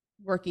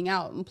working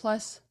out. And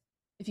plus,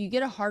 if you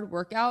get a hard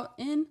workout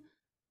in,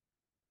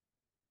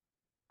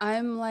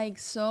 I'm like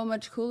so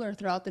much cooler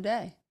throughout the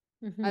day.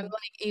 I'm Mm-hmm. like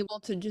able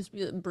to just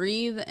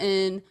breathe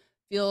and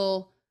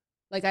feel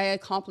like I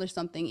accomplished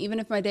something. Even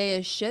if my day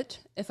is shit,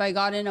 if I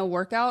got in a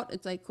workout,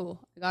 it's like cool.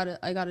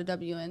 I got a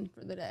W in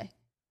for the day,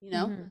 you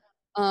know?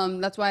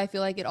 Mm-hmm. That's why I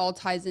feel like it all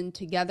ties in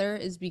together,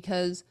 is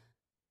because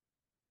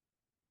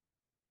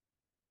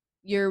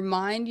your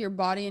mind, your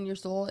body, and your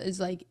soul is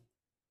like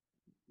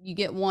you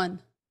get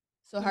one.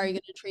 So how are you Mm-hmm.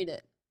 going to treat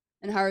it?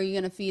 And how are you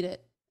going to feed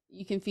it?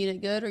 You can feed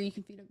it good or you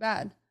can feed it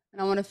bad. And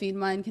I want to feed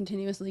mine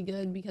continuously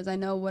good because I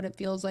know what it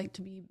feels like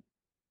to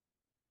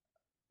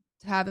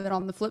have it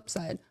on the flip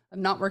side of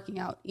not working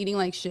out, eating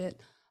like shit,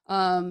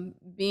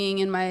 being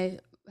in my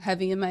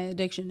heavy in my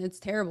addiction. It's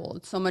terrible.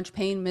 It's so much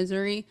pain,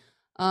 misery.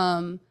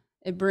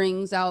 It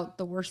brings out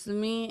the worst of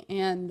me,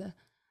 and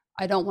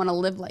I don't want to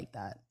live like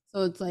that.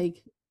 So it's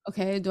like,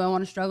 okay, do I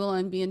want to struggle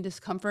and be in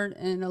discomfort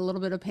and a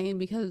little bit of pain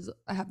because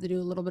I have to do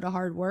a little bit of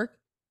hard work?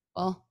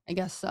 Well, I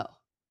guess so.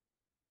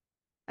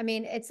 I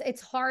mean,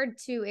 it's hard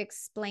to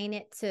explain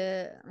it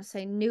to,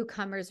 say,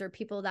 newcomers or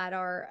people that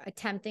are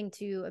attempting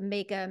to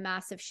make a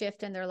massive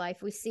shift in their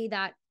life. We see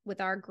that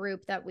with our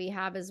group that we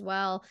have as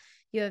well.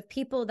 You have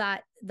people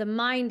that the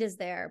mind is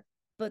there,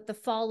 but the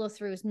follow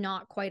through is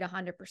not quite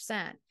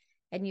 100%.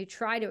 And you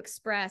try to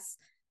express,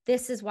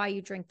 this is why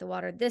you drink the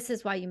water. This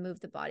is why you move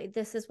the body.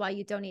 This is why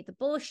you don't eat the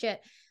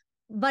bullshit.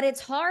 But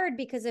it's hard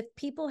because if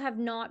people have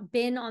not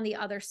been on the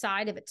other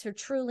side of it to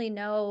truly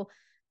know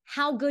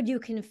how good you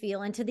can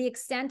feel and to the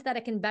extent that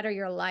it can better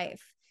your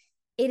life,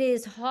 it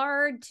is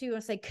hard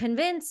to say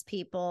convince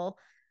people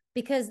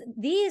because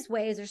these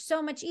ways are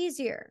so much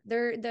easier.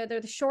 They're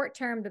the short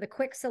term, they're the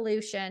quick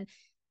solution.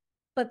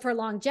 But for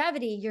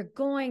longevity, you're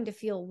going to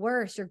feel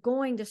worse. You're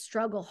going to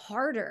struggle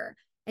harder.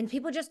 And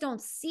people just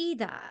don't see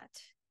that.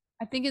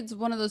 I think it's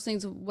one of those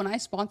things when I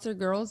sponsor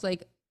girls,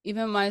 like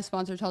even my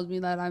sponsor tells me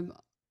that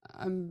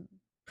I'm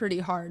pretty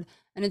hard.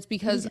 And it's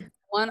because Yeah.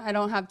 one, I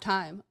don't have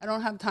time. I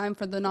don't have time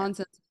for the Yeah.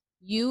 nonsense.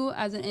 You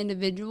as an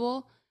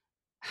individual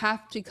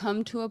have to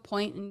come to a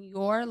point in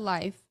your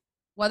life,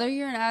 whether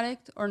you're an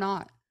addict or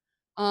not.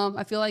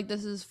 I feel like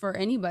this is for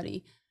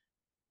anybody.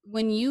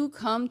 When you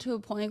come to a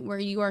point where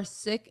you are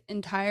sick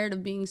and tired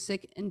of being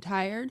sick and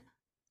tired,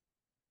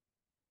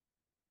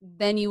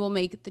 then you will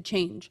make the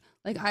change.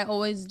 Like I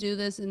always do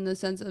this in the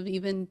sense of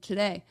even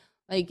today.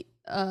 Like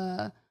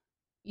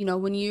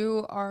when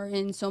you are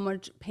in so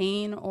much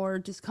pain or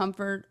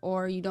discomfort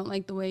or you don't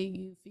like the way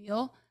you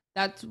feel,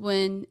 that's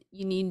when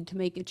you need to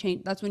make a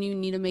change. That's when you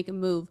need to make a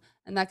move.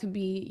 And that could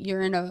be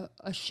you're in a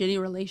shitty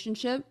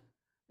relationship.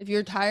 If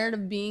you're tired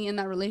of being in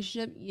that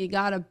relationship, you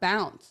gotta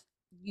bounce.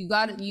 You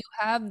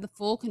have the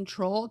full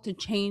control to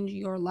change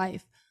your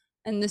life.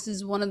 And this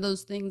is one of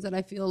those things that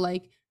I feel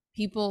like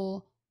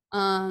people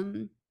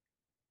um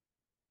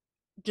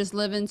just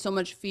live in so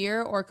much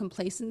fear or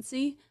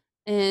complacency,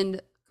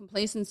 and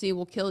complacency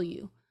will kill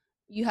you.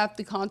 You have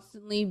to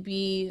constantly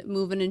be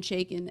moving and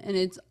shaking, and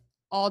it's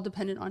all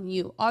dependent on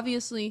you.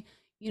 Obviously,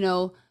 you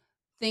know,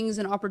 things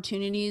and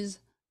opportunities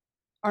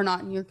are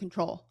not in your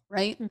control,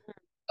 right? Mhm.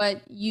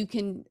 But you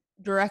can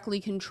directly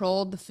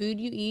control the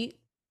food you eat,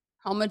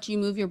 how much you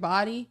move your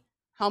body,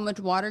 how much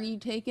water you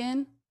take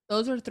in.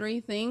 Those are three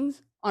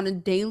things on a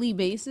daily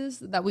basis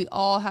that we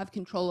all have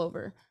control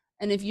over.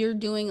 And if you're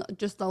doing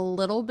just a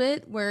little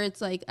bit where it's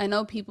like, I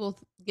know people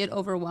get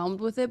overwhelmed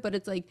with it, but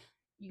it's like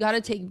you got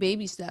to take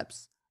baby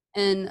steps.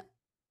 And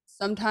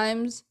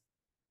sometimes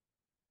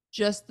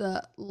just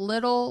the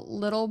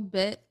little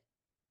bit,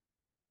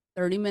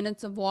 30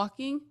 minutes of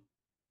walking,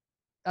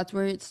 that's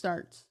where it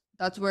starts.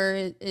 That's where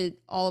it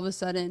all of a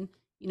sudden,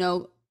 you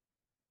know,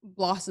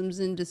 blossoms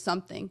into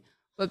something.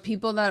 But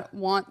people that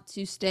want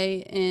to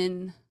stay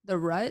in the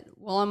rut,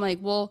 well, I'm like,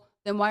 well,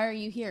 then why are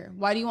you here?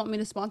 Why do you want me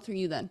to sponsor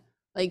you then?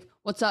 Like,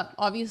 what's up?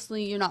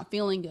 Obviously, you're not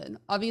feeling good.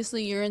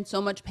 Obviously, you're in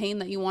so much pain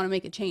that you want to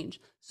make a change.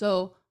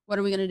 So, what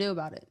are we going to do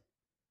about it?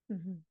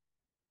 Mhm.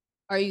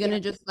 Are you going Yeah.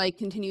 to just like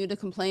continue to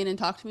complain and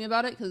talk to me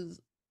about it?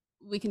 Because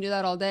we can do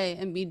that all day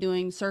and be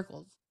doing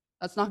circles.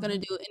 That's not going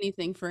Mhm. to do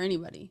anything for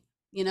anybody,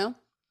 you know?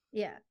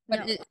 Yeah. But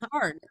No. it's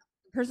hard.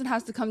 The person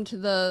has to come to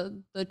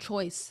the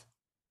choice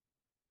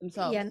Yeah.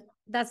 themselves.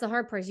 That's the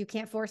hard part is you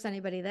can't force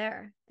anybody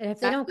there. And if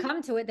they don't Exactly.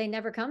 come to it, they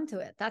never come to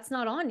it. That's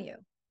not on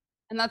you.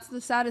 And that's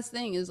the saddest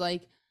thing is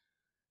like,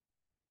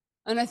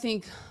 and I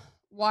think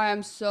why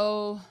I'm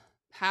so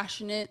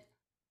passionate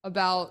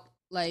about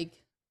like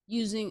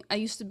I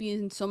used to be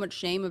in so much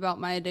shame about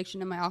my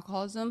addiction and my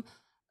alcoholism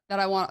that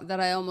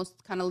I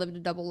almost kind of lived a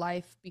double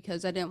life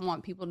because I didn't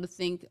want people to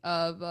think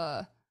of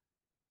that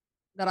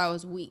I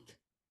was weak.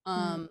 Mm.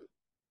 Um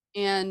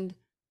and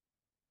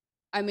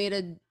I made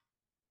a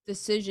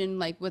decision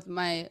like with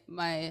my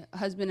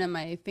husband and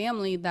my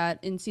family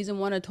that in season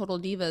 1 of Total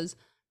Divas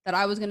that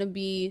I was going to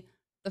be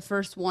the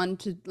first one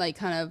to like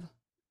kind of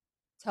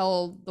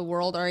tell the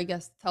world, or I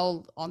guess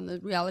tell on the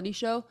reality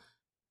show,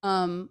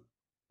 um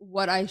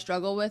what I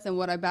struggle with and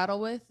what I battle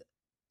with,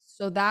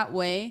 so that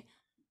way,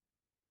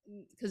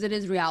 because it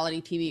is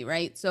reality TV,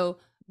 right? So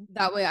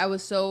that way I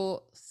was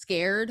so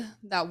scared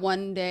that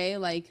one day,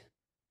 like,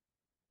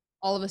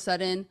 all of a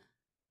sudden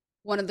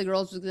one of the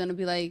girls was gonna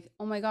be like,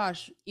 "Oh my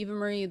gosh, Eva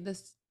Marie,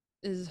 this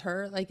is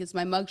her, like, it's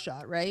my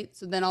mugshot," right?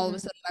 So then all of a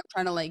Mm. sudden I'm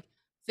trying to like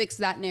fix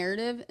that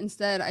narrative.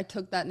 Instead, I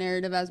took that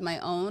narrative as my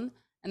own,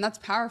 and that's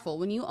powerful.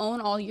 When you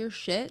own all your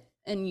shit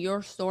and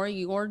your story,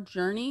 your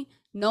journey,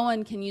 no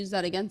one can use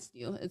that against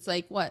you. It's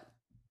like, what?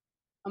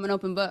 I'm an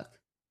open book.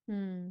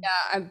 Mm. Yeah,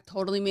 I've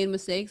totally made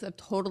mistakes. I've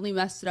totally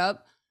messed it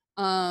up.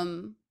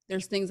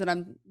 There's things that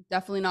I'm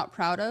definitely not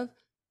proud of,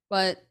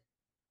 but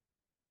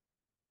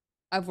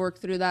I've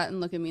worked through that and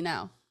look at me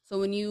now. So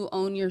when you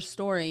own your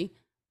story,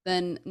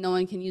 then no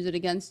one can use it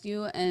against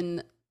you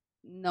and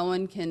no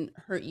one can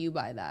hurt you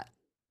by that,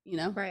 you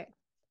know? Right.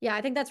 Yeah,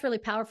 I think that's really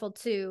powerful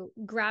too,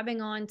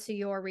 grabbing onto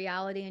your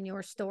reality and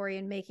your story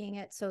and making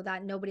it so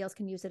that nobody else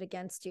can use it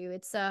against you.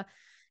 It's a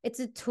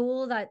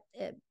tool that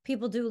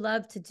people do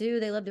love to do.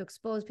 They love to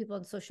expose people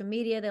on social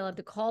media. They love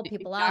to call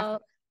people Exactly.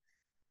 out.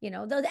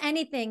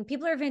 Anything.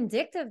 People are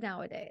vindictive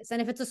nowadays.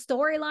 And if it's a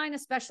storyline,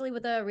 especially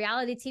with a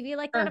reality TV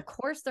like that, Sure. of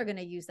course they're going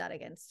to use that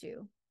against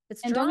you.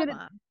 It's And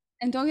drama.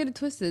 don't get it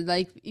twisted.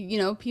 Like,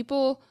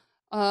 people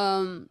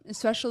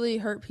especially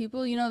hurt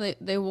people,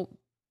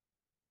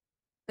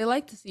 they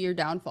like to see your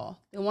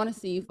downfall. They want to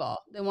see you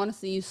fall. They want to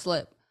see you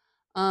slip.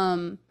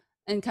 Um,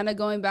 and kind of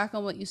going back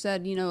on what you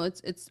said,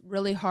 it's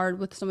really hard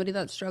with somebody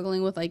that's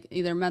struggling with like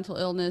either mental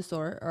illness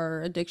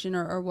or addiction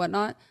or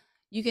whatnot.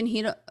 You can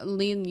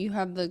lead. You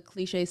have the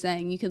cliche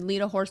saying, you can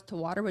lead a horse to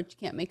water, but you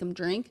can't make him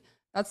drink.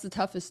 That's the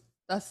toughest.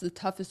 That's the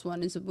toughest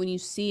one is when you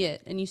see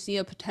it and you see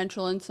a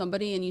potential in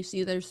somebody and you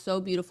see they're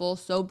so beautiful,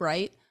 so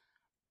bright.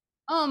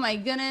 Oh my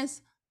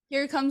goodness.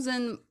 Here comes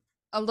in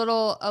a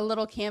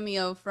little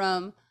cameo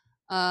from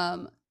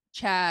um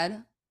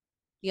Chad,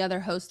 the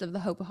other host of the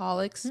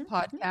Hopeaholics Mm-hmm.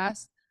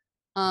 podcast.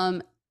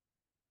 Um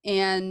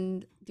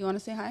and do you want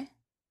to say hi,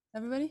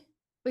 everybody?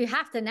 We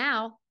have to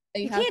now.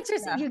 You You have can't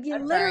just yeah, you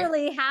I'm sorry.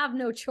 literally have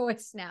no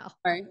choice now.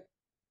 Sorry.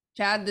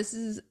 Chad, this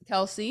is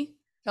Kelsey.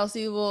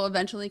 Kelsey will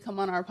eventually come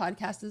on our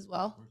podcast as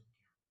well.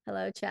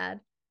 Hello, Chad.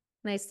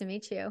 Nice to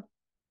meet you.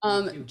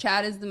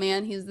 Chad is the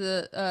man. He's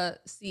the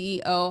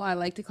CEO. I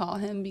like to call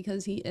him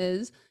because he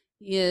is.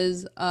 He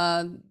is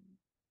the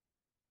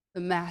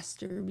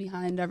master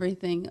behind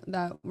everything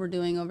that we're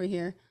doing over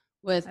here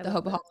with I the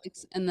love it.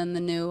 Hopeaholics and then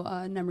the new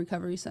NEM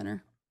Recovery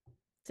Center.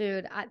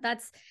 Dude,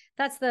 that's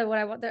the what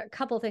I want. There are a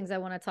couple things I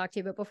want to talk to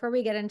you, but before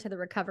we get into the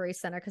recovery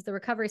center, because the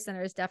recovery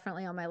center is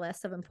definitely on my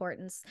list of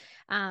importance,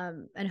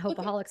 and Okay.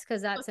 Hopeaholics,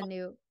 because that's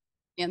a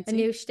Fancy.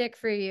 new shtick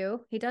for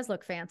you. He does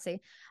look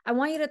fancy. I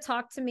want you to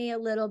talk to me a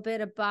little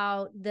bit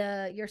about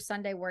your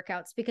Sunday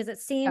workouts, because it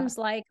Yeah. seems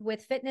like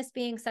with fitness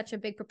being such a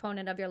big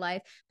proponent of your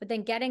life, but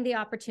then getting the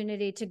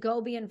opportunity to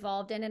go be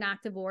involved in an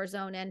active war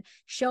zone and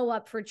show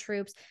up for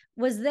troops,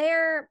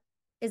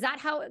 is that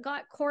how it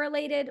got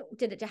correlated?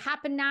 Did it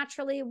happen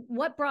naturally?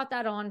 What brought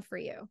that on for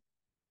you?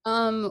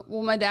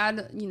 Well, my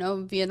dad,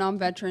 Vietnam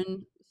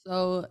veteran,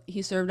 so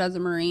he served as a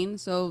Marine.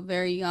 So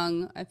very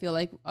young, I feel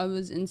like I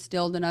was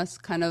instilled in us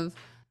kind of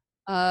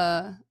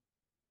uh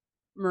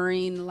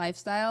Marine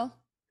lifestyle.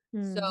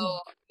 So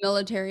Hmm.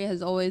 military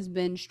has always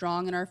been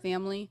strong in our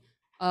family.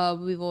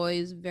 We've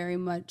always very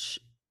much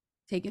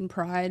taken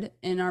pride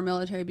in our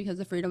military because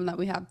the freedom that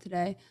we have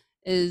today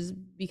is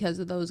because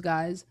of those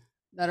guys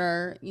that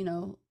are,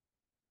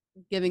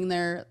 giving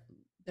their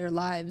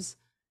lives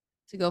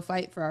to go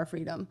fight for our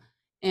freedom.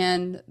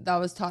 And that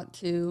was taught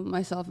to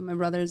myself and my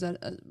brothers at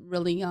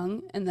really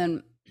young. And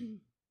then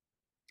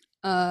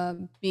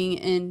being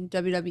in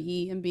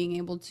WWE and being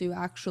able to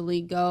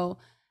actually go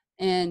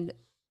and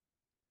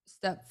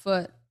step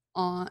foot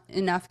on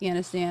in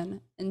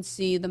Afghanistan and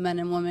see the men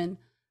and women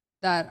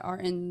that are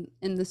in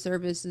the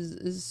service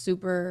is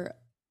super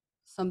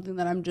something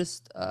that I'm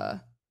just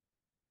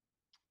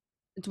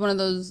it's one of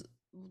those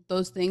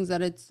things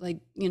that it's like,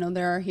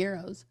 there are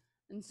heroes.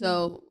 And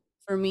so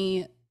for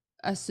me,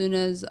 as soon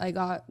as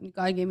God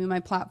gave me my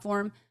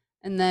platform,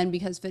 and then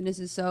because fitness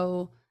is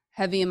so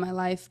heavy in my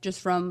life,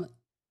 just from,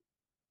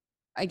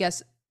 I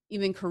guess,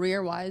 even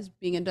career wise,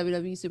 being a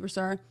WWE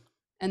superstar,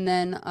 and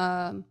then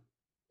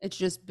it's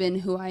just been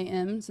who I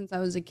am since I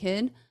was a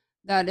kid,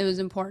 that it was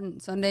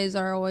important. Sundays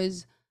are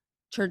always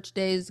church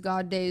days,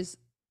 God days,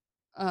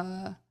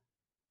 uh,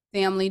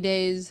 family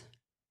days,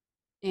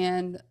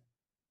 and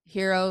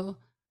hero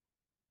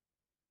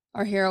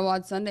our Hero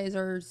Wad Sundays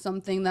are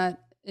something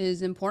that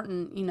is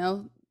important,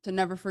 to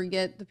never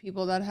forget the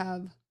people that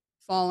have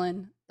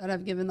fallen, that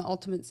have given the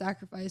ultimate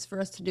sacrifice for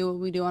us to do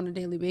what we do on a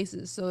daily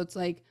basis. So it's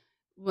like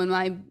when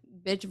my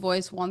bitch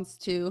voice wants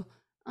to,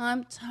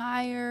 I'm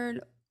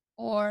tired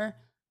or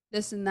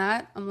this and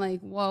that, I'm like,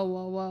 whoa,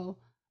 whoa, whoa.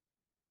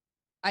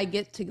 I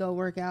get to go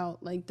work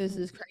out. Like, this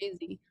is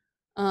crazy.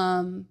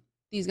 Um,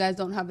 these guys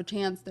don't have a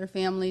chance. Their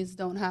families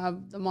don't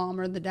have the mom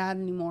or the dad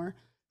anymore.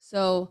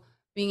 So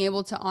being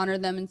able to honor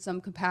them in some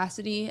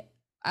capacity,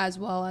 as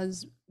well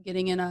as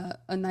getting in a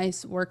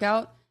nice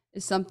workout,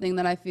 is something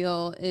that I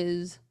feel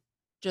is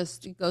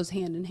just, it goes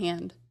hand in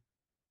hand.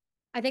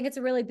 I think it's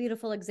a really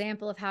beautiful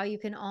example of how you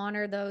can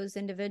honor those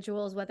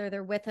individuals, whether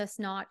they're with us,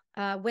 not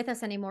with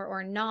us anymore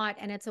or not.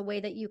 And it's a way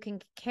that you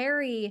can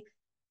carry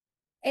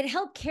it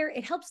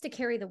helps to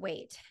carry the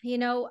weight.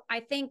 I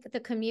think the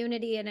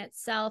community in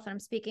itself, and I'm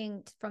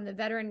speaking from the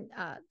veteran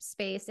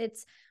space,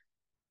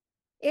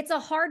 it's a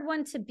hard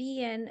one to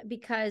be in,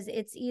 because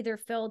it's either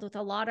filled with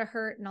a lot of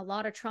hurt and a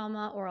lot of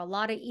trauma, or a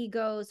lot of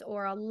egos,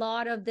 or a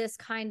lot of this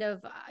kind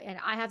of and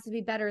I have to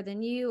be better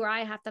than you, or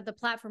I have to have the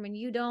platform and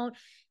you don't.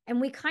 And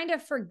we kind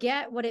of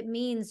forget what it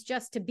means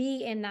just to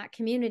be in that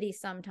community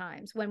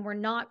sometimes, when we're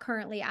not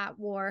currently at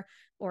war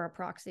or a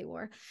proxy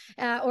war,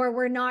 or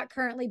we're not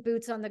currently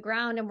boots on the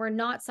ground and we're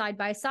not side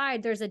by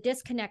side. There's a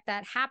disconnect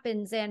that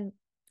happens, and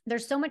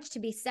there's so much to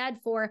be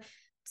said for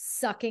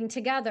sucking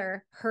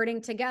together, hurting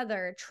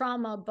together,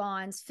 trauma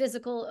bonds,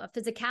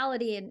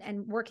 physicality,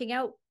 and working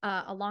out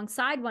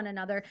alongside one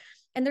another.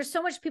 And there's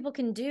so much people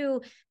can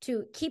do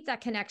to keep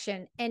that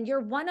connection. And you're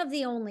one of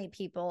the only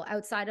people,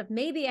 outside of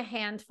maybe a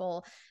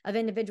handful of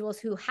individuals,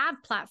 who have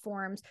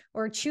platforms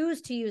or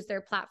choose to use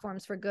their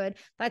platforms for good,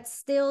 that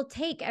still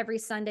take every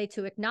Sunday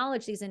to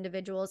acknowledge these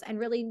individuals and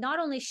really not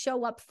only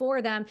show up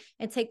for them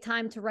and take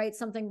time to write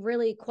something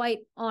really, quite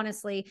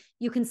honestly,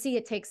 you can see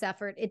it takes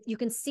effort. You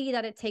can see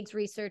that it takes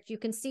research. You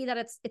can see that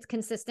it's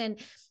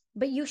consistent,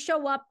 but you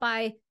show up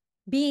by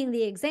being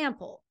the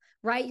example,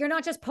 right? You're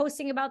not just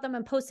posting about them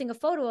and posting a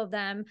photo of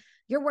them.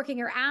 You're working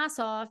your ass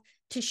off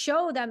to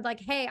show them, like,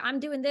 hey, I'm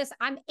doing this.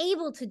 I'm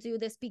able to do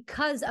this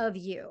because of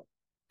you.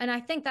 And I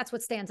think that's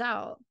what stands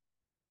out.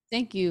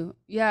 Thank you.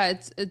 Yeah,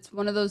 it's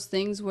one of those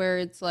things where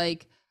it's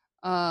like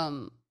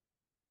um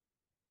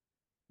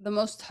the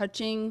most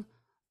touching,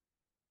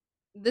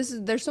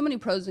 there's so many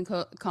pros and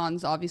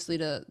cons obviously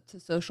to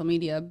social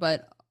media,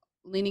 but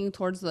leaning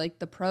towards like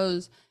the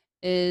pros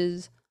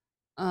is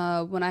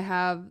when I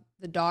have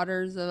the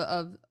daughters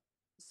of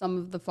some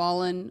of the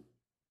fallen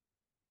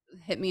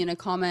hit me in a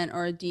comment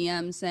or a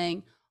DM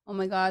saying, oh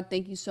my God,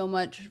 thank you so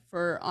much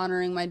for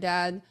honoring my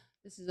dad.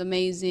 This is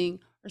amazing,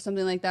 or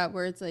something like that,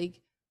 where it's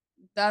like,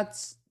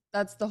 that's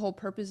the whole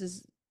purpose,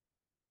 is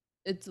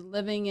it's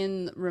living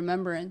in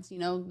remembrance,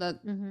 that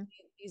Mm-hmm.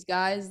 these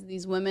guys,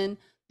 these women,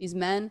 these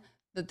men,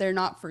 that they're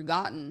not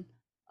forgotten.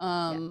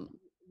 Yeah. Um,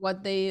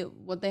 what they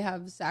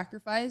have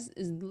sacrificed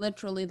is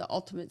literally the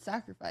ultimate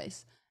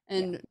sacrifice. Yeah.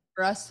 And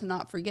for us to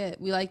not forget,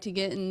 we like to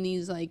get in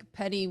these like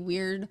petty,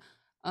 weird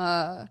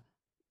uh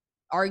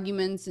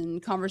arguments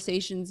and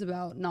conversations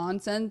about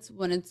nonsense,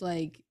 when it's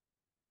like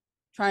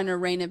trying to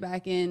rein it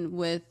back in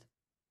with,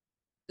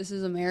 this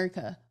is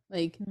America.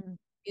 Like, Mm.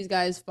 these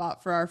guys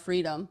fought for our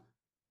freedom.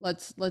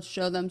 Let's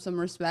show them some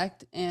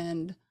respect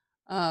and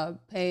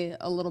pay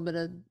a little bit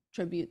of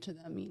tribute to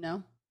them.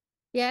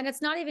 Yeah, and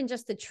it's not even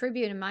just the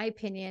tribute, in my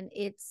opinion.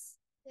 It's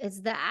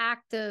the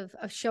act of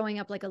showing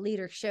up like a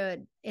leader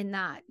should. In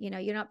that,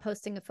 you're not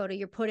posting a photo.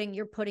 You're putting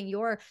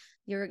your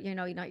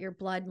not your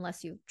blood,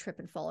 unless you trip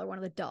and fall or one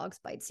of the dogs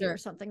bites you or Sure.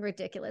 something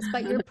ridiculous.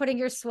 But you're putting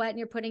your sweat and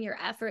you're putting your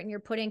effort and you're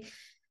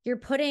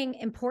putting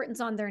importance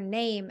on their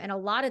name. And a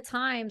lot of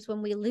times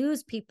when we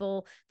lose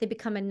people, they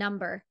become a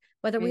number,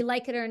 whether we Right.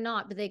 like it or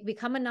not, but they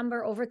become a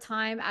number over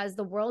time as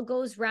the world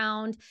goes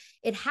round.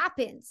 It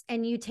happens.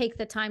 And you take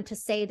the time to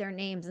say their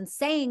names, and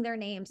saying their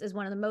names is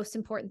one of the most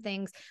important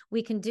things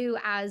we can do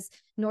as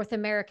North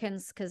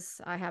Americans, because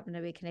I happen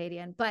to be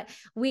Canadian, but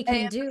we Hey,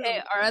 can it's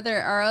okay. do.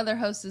 Our other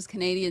host is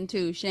Canadian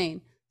too,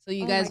 Shane. So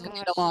you Oh my guys will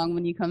get gosh. along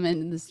when you come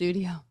in the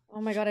studio. Oh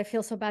my God. I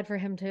feel so bad for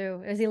him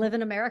too. Does he live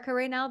in America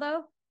right now,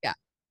 though? Yeah,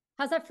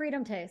 How's that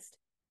freedom taste?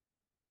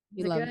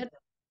 he Is it loves good? it.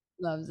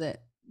 Loves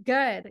it.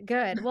 Good,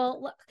 good.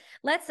 Well,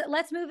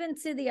 let's move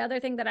into the other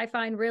thing that I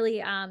find really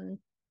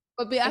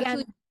But be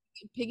actually,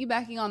 again,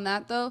 piggybacking on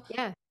that though,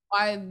 yeah,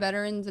 why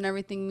veterans and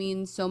everything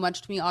means so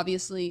much to me.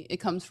 Obviously, it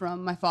comes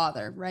from my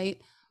father,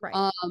 right?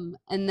 right.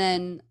 And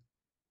then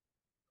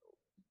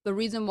the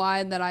reason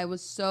why that I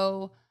was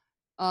so,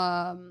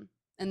 and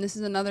this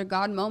is another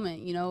God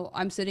moment,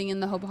 I'm sitting in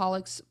the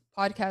Hopeaholics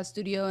podcast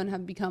studio and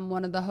have become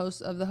one of the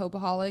hosts of the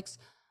Hopeaholics,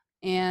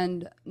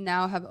 and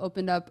now have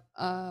opened up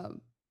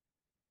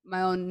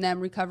my own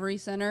NEM recovery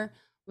center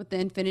with the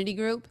Infinity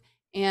Group.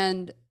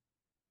 And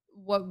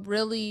what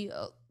really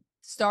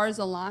stars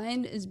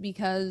aligned is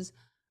because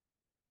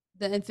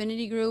the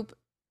Infinity Group,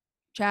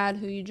 Chad,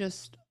 who you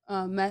just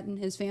met, and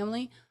his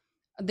family,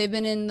 they've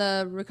been in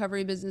the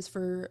recovery business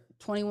for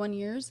 21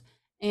 years,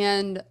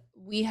 and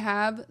we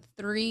have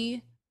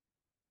 3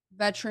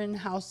 veteran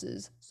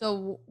houses.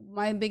 So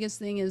my biggest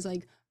thing is,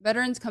 like,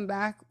 veterans come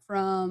back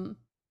from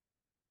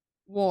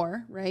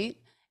war, right?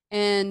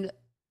 And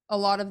a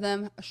lot of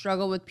them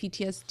struggle with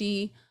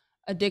PTSD,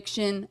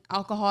 addiction,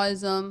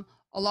 alcoholism,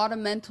 a lot of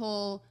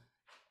mental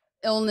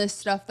illness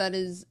stuff that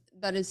is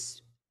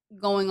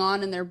going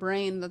on in their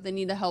brain that they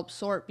need to help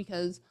sort,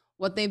 because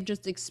what they've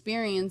just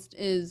experienced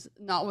is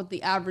not what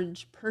the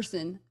average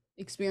person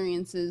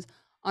experiences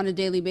on a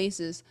daily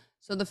basis.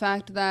 So the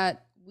fact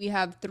that we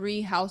have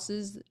 3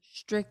 houses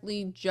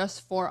strictly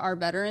just for our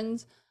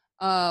veterans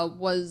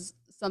was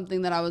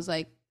something that I was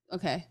like,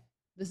 okay,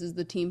 this is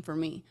the team for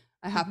me.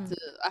 I have Mm-hmm. to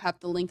I have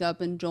to link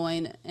up and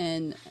join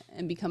and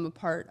become a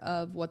part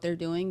of what they're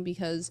doing,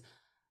 because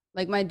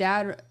like my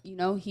dad,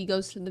 he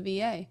goes to the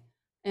VA,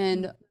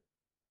 and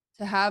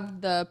to have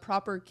the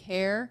proper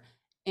care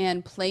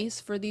and place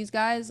for these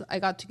guys, I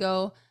got to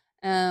go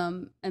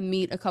and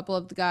meet a couple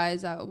of the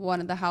guys at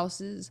one of the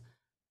houses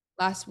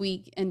last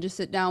week, and just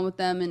sit down with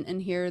them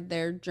and hear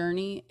their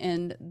journey,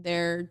 and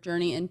their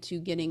journey into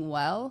getting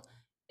well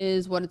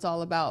is what it's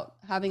all about.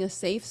 Having a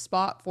safe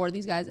spot for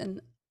these guys.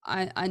 And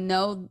I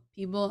know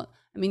people,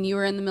 I mean, you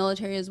were in the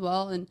military as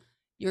well, and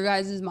your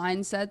guys'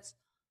 mindsets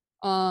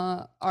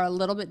are a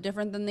little bit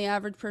different than the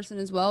average person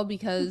as well,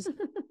 because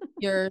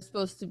you're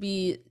supposed to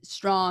be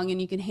strong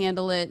and you can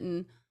handle it,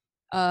 and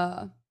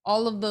uh,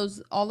 all of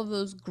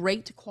those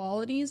great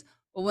qualities.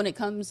 But when it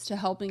comes to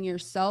helping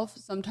yourself,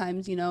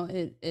 sometimes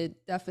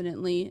it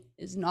definitely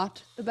is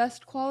not the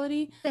best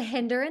quality. The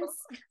hindrance.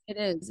 It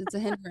is. It's a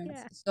hindrance.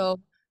 Yeah. So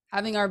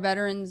having our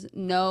veterans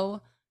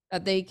know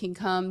that they can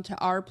come to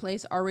our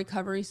place, our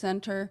recovery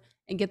center,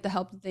 and get the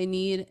help that they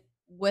need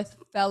with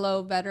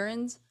fellow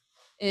veterans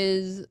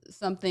is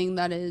something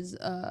that is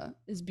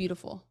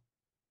beautiful.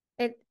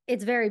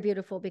 It's very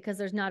beautiful, because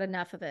there's not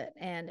enough of it,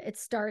 and it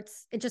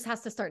just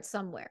has to start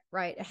somewhere,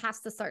 right? It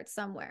has to start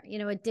somewhere.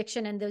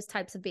 Addiction and those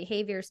types of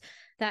behaviors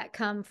that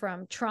come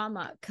from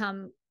trauma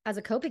come as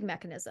a coping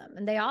mechanism,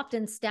 and they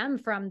often stem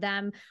from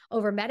them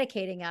over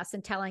medicating us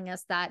and telling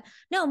us that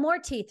no more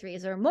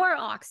T3s or more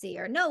oxy,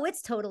 or no,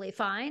 it's totally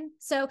fine.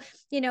 So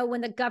when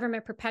the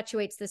government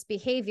perpetuates this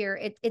behavior,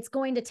 it's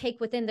going to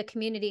take within the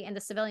community and the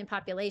civilian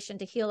population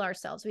to heal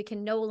ourselves. We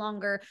can no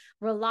longer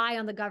rely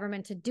on the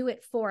government to do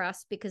it for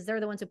us, because they're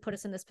the ones who put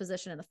us in this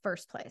position in the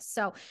first place.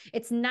 So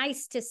it's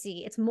nice to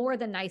see. It's more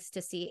than nice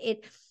to see.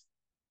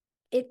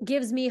 It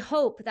gives me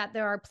hope that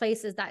there are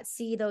places that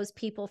see those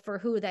people for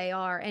who they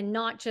are, and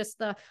not just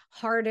the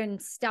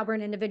hardened,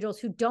 stubborn individuals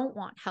who don't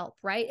want help,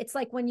 right? It's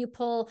like when you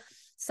pull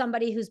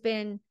somebody who's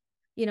been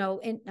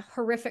in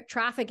horrific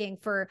trafficking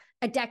for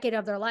a decade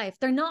of their life.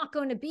 They're not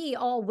going to be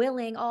all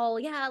willing, all,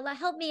 yeah,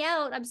 help me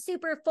out, I'm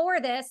super for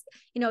this.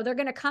 They're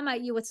going to come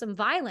at you with some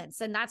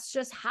violence. And that's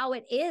just how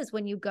it is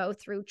when you go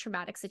through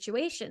traumatic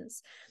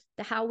situations.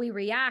 How we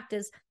react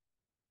is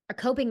a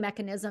coping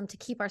mechanism to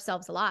keep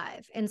ourselves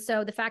alive. And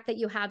so the fact that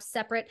you have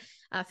separate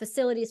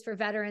facilities for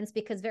veterans,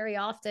 because very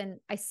often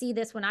I see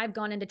this when I've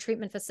gone into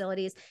treatment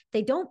facilities,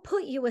 they don't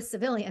put you with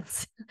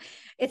civilians.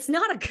 It's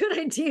not a good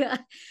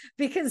idea,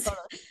 because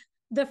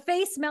the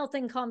face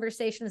melting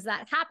conversations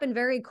that happen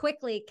very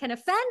quickly can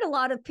offend a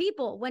lot of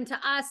people, when to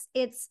us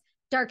it's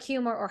dark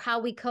humor or how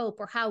we cope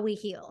or how we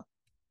heal.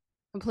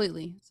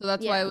 Completely. So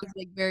that's why Yeah. it was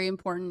like very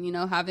important,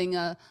 having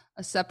a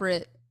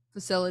separate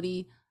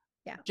facility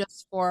Yeah.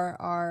 just for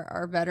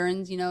our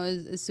veterans,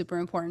 is super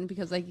important,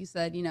 because like you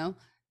said,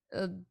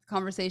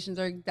 conversations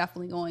are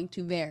definitely going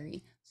to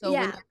vary. So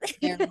when Yeah.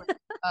 you're there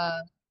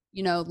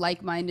with,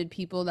 like-minded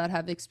people that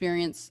have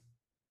experienced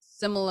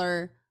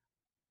similar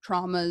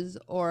traumas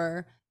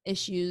or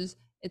issues,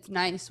 it's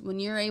nice when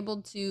you're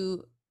able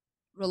to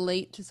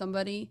relate to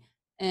somebody,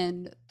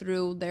 and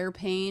through their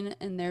pain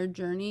and their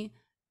journey,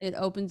 it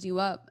opens you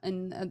up.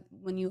 And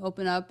when you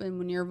open up and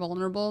when you're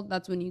vulnerable,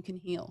 that's when you can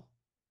heal.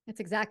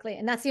 That's exactly.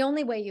 And that's the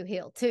only way you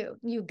heal too.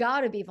 You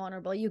got to be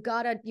vulnerable. You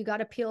got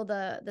to peel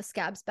the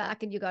scabs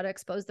back, and you got to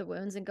expose the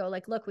wounds and go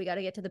like, look, we got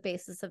to get to the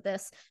basis of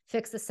this,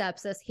 fix the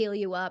sepsis, heal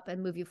you up,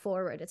 and move you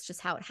forward. It's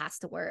just how it has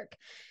to work.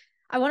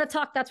 I want to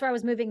talk. That's where I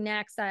was moving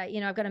next.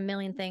 I've got a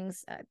million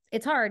things.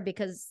 It's hard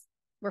because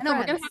we're I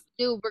know friends.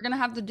 we're gonna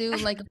have to do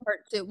like a part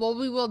two. Well,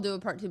 we will do a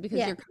part two because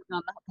Yeah. you're coming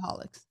on the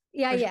alcoholics.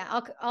 Yeah, For sure.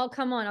 yeah. I'll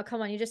come on. I'll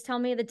come on. You just tell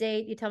me the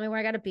date. You tell me where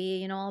I got to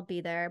be. I'll be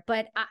there.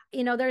 But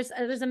there's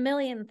a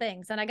million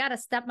things, and I got to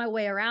step my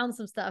way around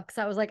some stuff, because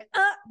I was like,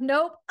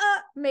 nope,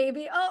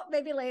 maybe,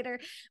 maybe later.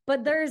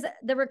 But there's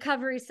the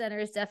recovery center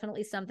is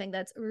definitely something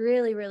that's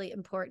really, really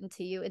important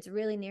to you. It's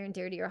really near and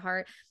dear to your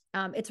heart.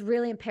 It's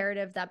really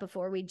imperative that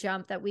before we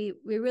jump, that we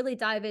really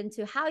dive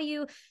into how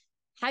you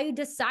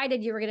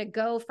decided you were going to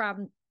go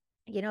from,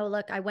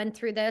 look, I went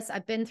through this,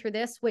 I've been through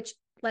this. Which,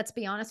 let's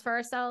be honest for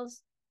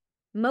ourselves,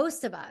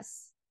 most of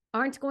us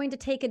aren't going to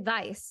take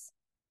advice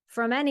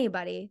from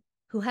anybody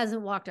who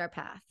hasn't walked our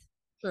path.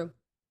 True.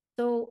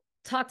 So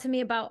talk to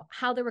me about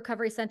how the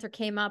recovery center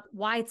came up,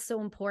 why it's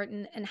so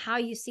important, and how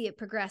you see it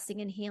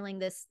progressing and healing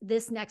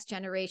this next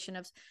generation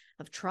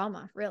of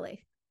trauma,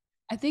 really.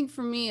 I think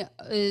for me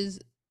is,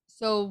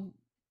 so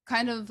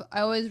kind of,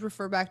 I always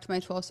refer back to my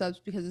 12 steps,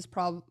 because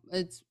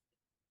it's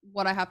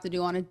what I have to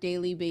do on a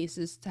daily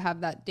basis to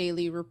have that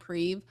daily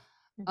reprieve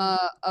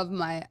of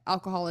my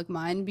alcoholic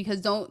mind.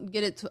 Because don't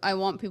get it I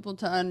want people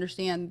to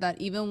understand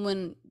that even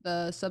when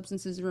the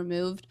substance is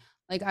removed,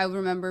 like I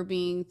remember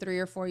being 3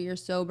 or 4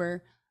 years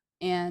sober,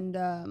 and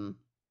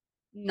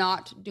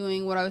not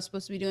doing what I was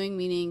supposed to be doing,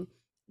 meaning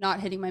not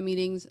hitting my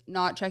meetings,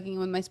 not checking in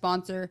with my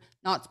sponsor,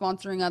 not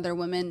sponsoring other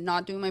women,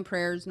 not doing my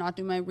prayers, not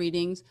doing my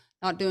readings,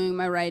 not doing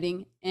my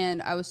writing,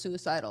 and I was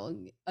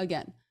suicidal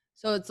again.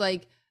 So it's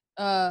like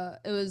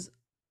it was,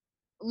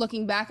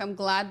 looking back, I'm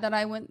glad that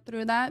I went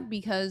through that,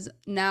 because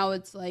now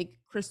it's like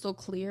crystal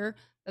clear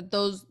that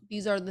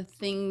these are the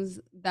things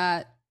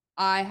that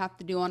I have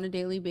to do on a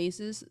daily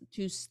basis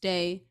to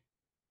stay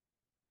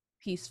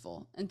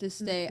peaceful, and to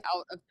stay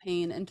out of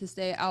pain, and to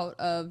stay out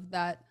of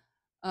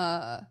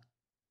uh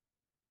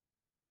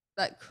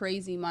that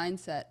crazy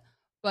mindset.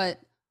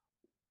 But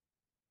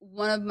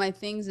one of my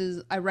things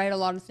is I write a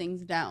lot of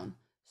things down.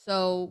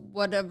 So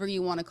whatever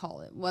you want to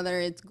call it, whether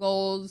it's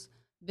goals,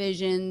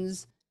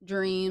 visions,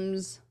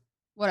 dreams,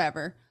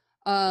 whatever.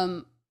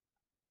 I've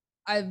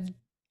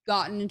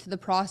gotten into the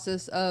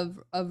process of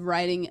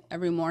writing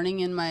every morning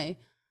in my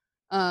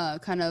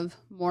kind of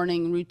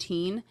morning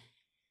routine.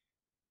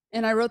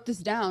 And I wrote this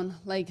down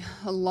like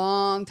a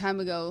long time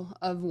ago,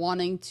 of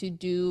wanting to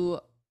do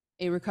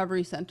a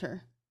recovery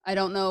center. I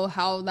don't know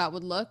how that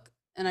would look.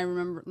 And I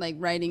remember like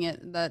writing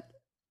it, that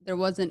there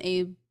wasn't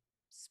a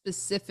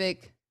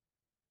specific,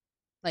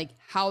 like,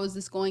 how is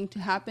this going to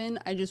happen?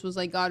 I just was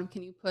like, God,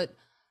 can you put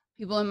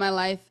people in my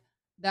life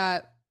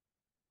that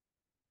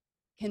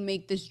can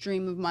make this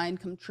dream of mine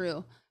come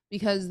true?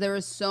 Because there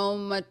was so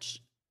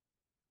much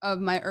of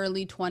my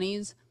early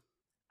 20s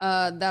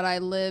that I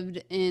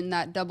lived in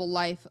that double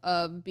life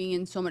of being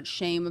in so much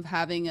shame of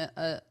having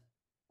a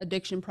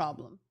addiction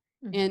problem,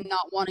 and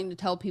not wanting to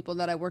tell people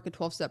that I work a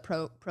 12-step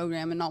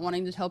program, and not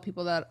wanting to tell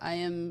people that I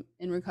am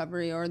in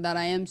recovery or that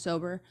I am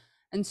sober.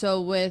 And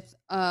so with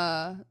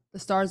the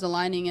stars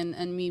aligning,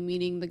 and me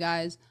meeting the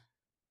guys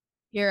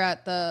here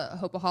at the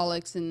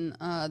Hopeaholics and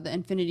the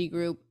Infinity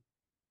Group,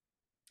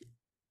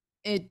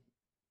 it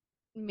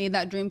made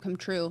that dream come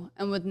true.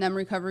 And with NEM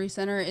Recovery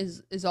Center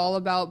is all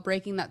about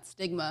breaking that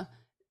stigma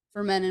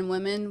for men and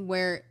women,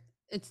 where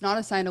it's not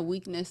a sign of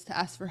weakness to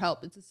ask for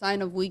help. It's a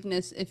sign of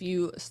weakness if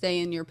you stay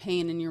in your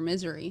pain and your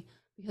misery,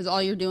 because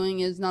all you're doing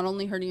is not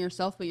only hurting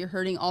yourself, but you're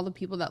hurting all the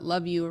people that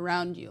love you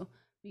around you,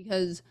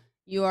 because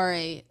you are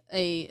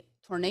a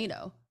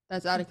tornado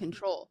that's out of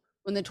control.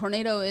 When the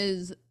tornado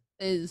is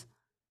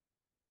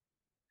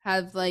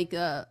have like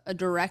a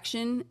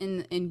direction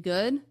in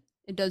good,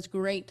 it does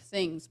great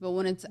things. But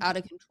when it's out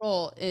of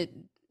control, it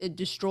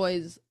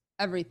destroys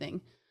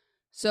everything.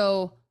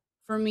 So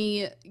for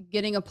me,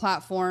 getting a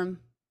platform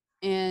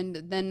and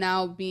then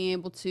now being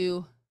able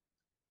to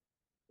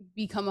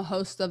become a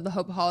host of the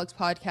Hopeaholics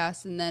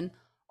podcast and then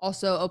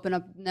also open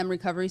up Nem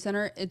Recovery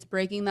Center, it's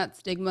breaking that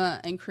stigma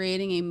and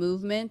creating a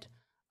movement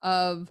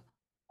of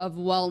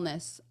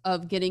wellness,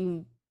 of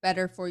getting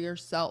better for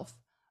yourself,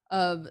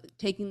 of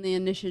taking the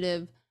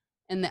initiative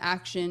and the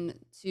action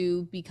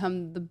to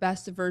become the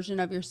best version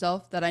of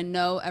yourself that I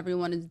know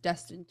everyone is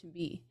destined to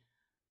be.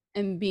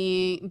 And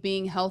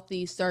being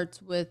healthy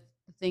starts with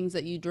the things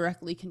that you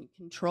directly can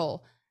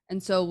control.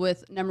 And so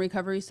with Nem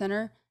Recovery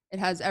Center, it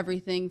has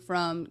everything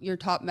from your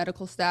top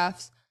medical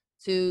staffs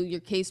to your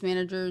case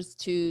managers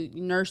to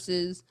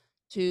nurses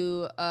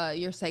to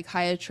your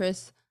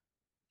psychiatrists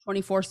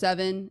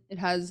 24/7. It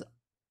has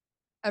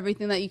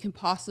everything that you can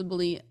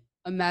possibly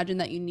imagine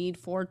that you need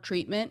for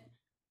treatment.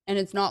 And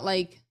it's not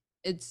like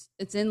it's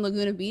in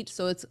Laguna Beach,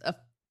 so it's a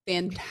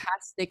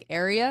fantastic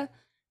area.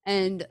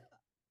 And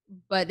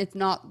but it's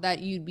not that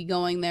you'd be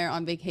going there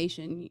on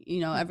vacation.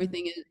 You know,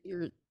 everything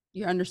is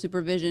you're under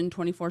supervision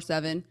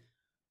 24/7.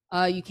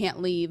 You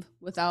can't leave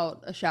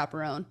without a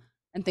chaperone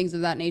and things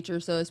of that nature.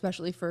 So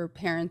especially for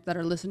parents that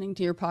are listening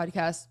to your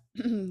podcast,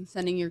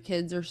 sending your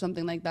kids or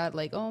something like that,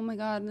 like, oh my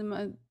God, am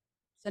I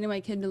sending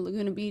my kid to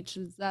Laguna Beach?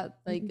 Is that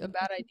like a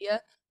bad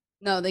idea?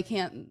 No, they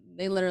can't.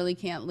 They literally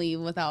can't leave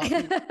without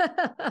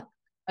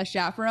a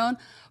chaperone.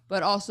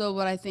 But also,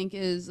 what I think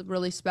is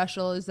really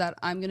special is that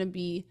I'm going to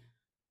be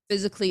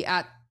physically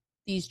at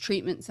these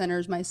treatment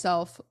centers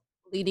myself,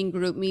 leading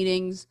group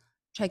meetings,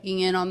 checking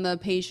in on the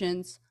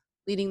patients,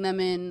 leading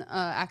them in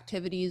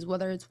activities,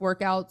 whether it's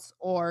workouts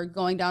or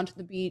going down to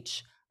the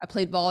beach. I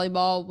played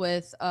volleyball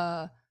with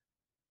a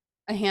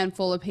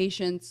handful of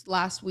patients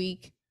last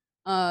week,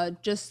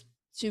 just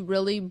to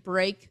really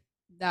break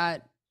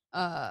that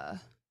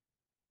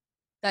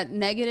that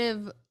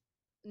negative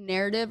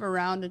narrative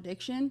around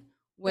addiction,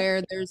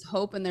 where there's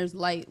hope and there's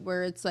light,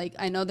 where it's like,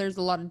 I know there's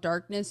a lot of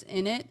darkness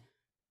in it,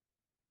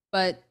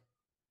 but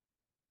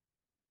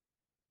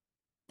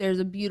there's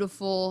a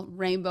beautiful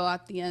rainbow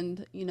at the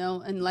end, you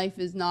know, and life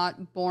is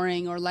not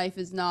boring, or life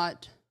is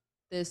not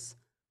this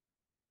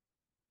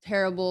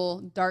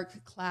terrible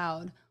dark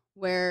cloud,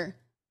 where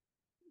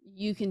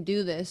you can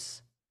do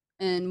this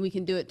and we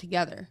can do it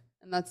together.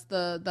 And that's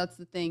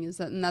the thing, is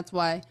that, and that's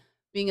why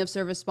being of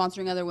service,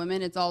 sponsoring other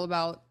women, it's all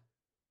about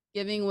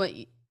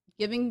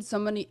giving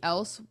somebody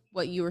else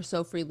what you were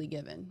so freely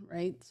given,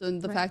 right? So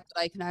the fact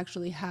that I can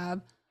actually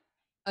have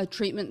a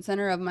treatment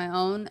center of my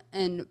own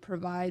and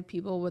provide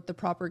people with the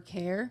proper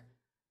care,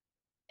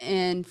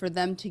 and for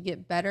them to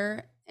get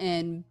better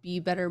and be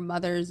better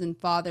mothers and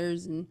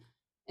fathers and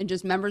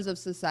just members of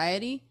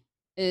society,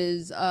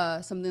 is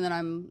something that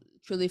I'm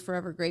truly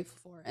forever grateful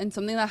for, and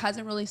something that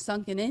hasn't really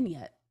sunken in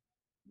yet.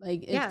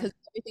 Like, it's because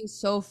everything's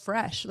so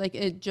fresh, like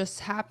it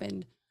just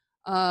happened,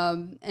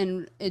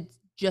 and it's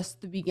just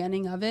the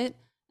beginning of it.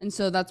 And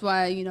so that's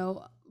why, you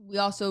know, we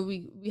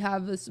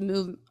have this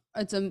move.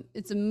 It's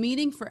a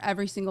meeting for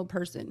every single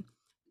person.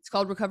 It's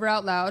called Recover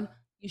Out Loud.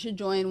 You should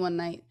join one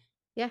night.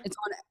 Yeah.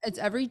 It's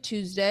every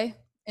Tuesday.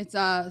 It's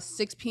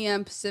 6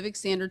 p.m. Pacific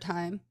Standard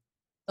Time.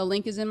 The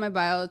link is in my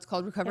bio. It's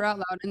called Recover Out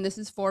Loud, and this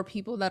is for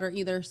people that are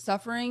either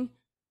suffering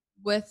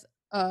with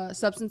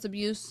substance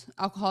abuse,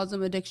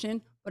 alcoholism,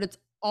 addiction, but it's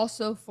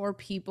also for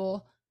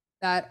people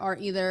that are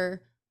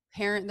either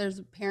there's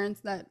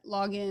parents that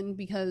log in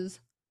because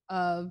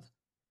of,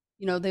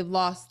 you know, they've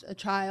lost a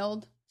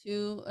child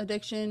to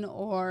addiction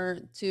or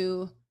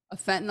to a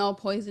fentanyl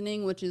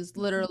poisoning, which is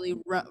literally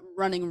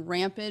running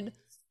rampant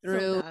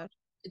through. So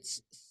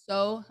It's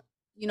so,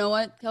 you know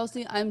what,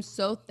 Kelsey, I'm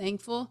so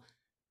thankful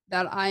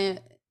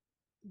that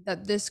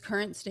this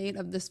current state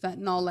of this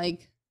fentanyl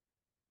like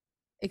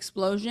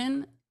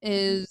explosion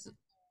is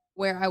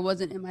where I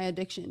wasn't in my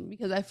addiction,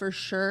 because I for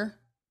sure,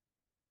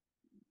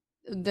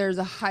 there's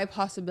a high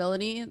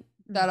possibility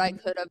that I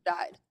could have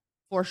died,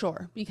 for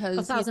sure,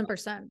 because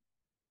 1,000%.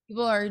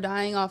 people are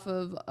dying off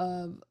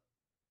of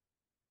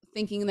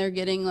thinking they're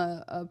getting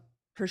a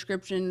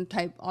prescription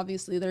type.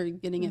 Obviously, they're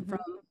getting it from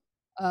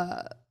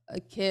a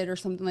kid or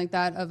something like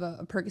that, of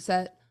a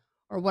Percocet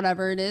or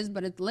whatever it is,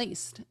 but it's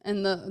laced.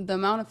 And the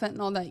amount of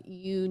fentanyl that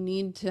you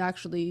need to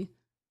actually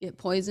get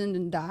poisoned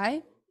and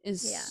die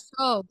is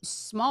so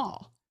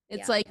small.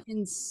 It's like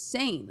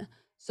insane.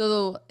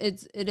 So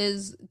it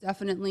is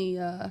definitely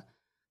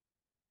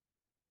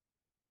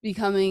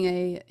becoming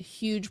a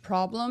huge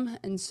problem.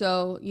 And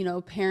so, you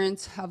know,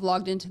 parents have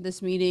logged into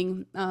this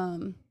meeting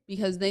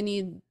because they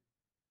need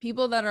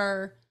people that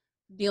are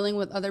dealing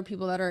with other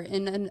people that are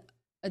in an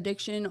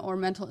addiction or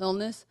mental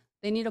illness.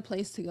 They need a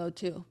place to go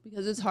to,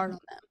 because it's hard on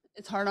them.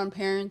 It's hard on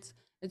parents.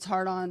 It's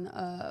hard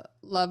on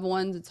loved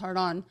ones. It's hard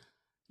on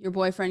your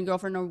boyfriend,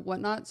 girlfriend, or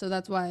whatnot. So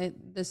that's why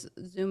this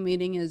Zoom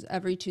meeting is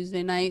every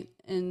Tuesday night.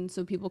 And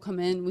so people come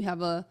in, we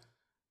have a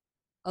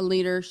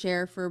leader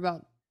share for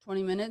about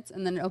 20 minutes,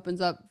 and then it opens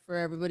up for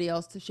everybody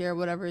else to share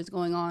whatever is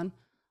going on.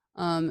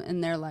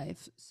 in their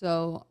life.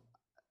 So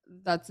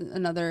that's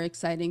another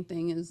exciting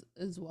thing is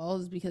as well,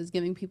 is because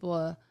giving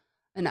people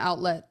an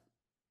outlet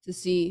to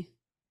see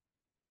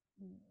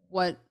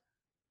what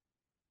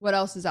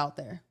else is out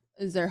there.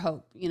 Is there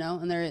hope,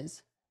 and there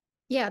is.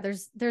 Yeah,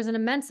 there's an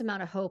immense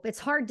amount of hope. It's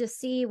hard to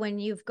see when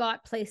you've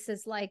got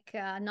places like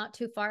not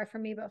too far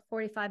from me, about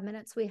 45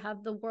 minutes, we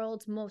have the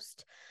world's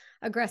most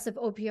aggressive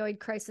opioid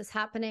crisis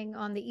happening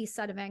on the east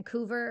side of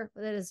Vancouver.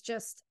 That is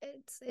just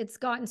it's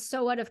gotten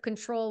so out of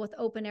control with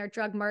open air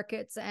drug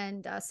markets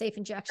and safe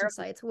injection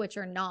sites, which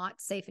are not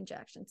safe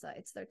injection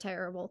sites. They're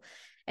terrible,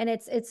 and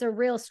it's a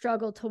real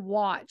struggle to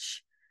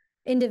watch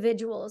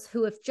individuals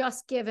who have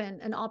just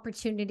given an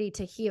opportunity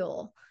to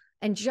heal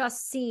and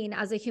just seen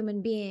as a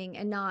human being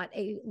and not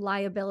a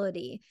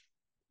liability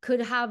could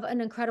have an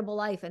incredible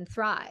life and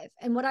thrive.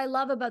 And what I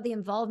love about the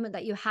involvement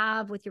that you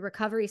have with your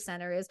recovery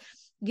center is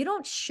you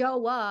don't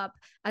show up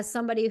as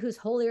somebody who's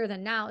holier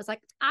than now. It's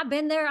like, I've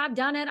been there, I've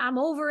done it, I'm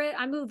over it,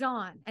 I moved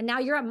on. And now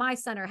you're at my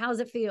center.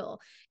 How's it feel?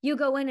 You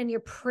go in and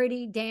you're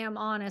pretty damn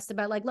honest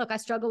about like, look, I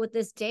struggle with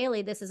this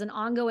daily. This is an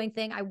ongoing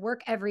thing. I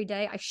work every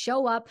day. I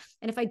show up.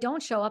 And if I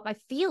don't show up, I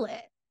feel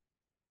it.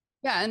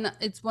 Yeah. And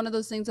it's one of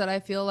those things that I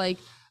feel like,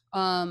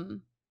 I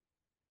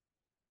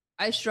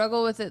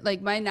struggle with it.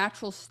 Like my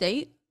natural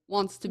state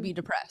wants to be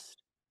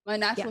depressed. My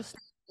natural state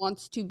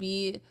wants to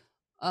be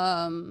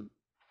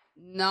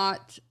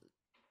not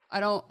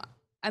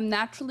I'm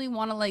naturally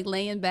want to like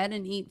lay in bed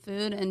and eat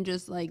food and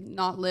just like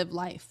not live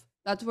life.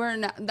 That's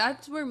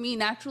where me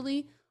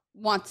naturally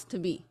wants to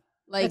be.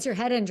 Like that's your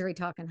head injury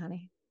talking,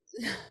 honey.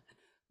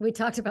 We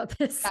talked about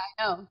this. Yeah,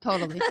 I know,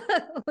 totally.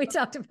 We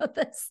talked about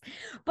this.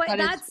 But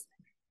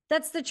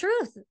that's the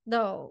truth,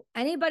 though.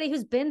 Anybody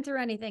who's been through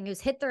anything,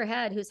 who's hit their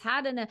head, who's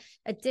had an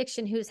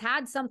addiction, who's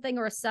had something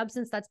or a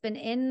substance that's been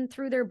in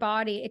through their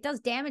body, it does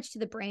damage to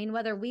the brain,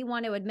 whether we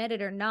want to admit it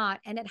or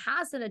not. And it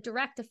has a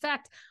direct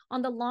effect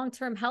on the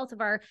long-term health of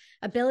our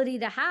ability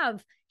to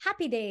have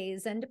happy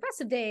days and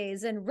depressive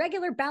days and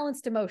regular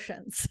balanced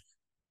emotions.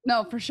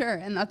 No, for sure.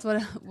 And that's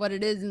what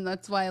it is. And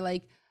that's why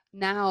like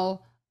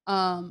now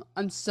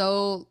I'm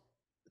so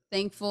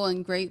thankful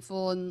and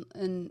grateful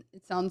and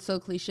it sounds so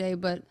cliche,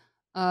 but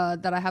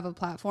that I have a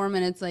platform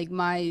and it's like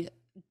my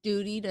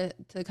duty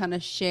to kind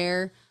of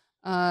share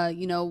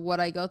what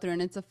I go through,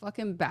 and it's a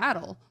fucking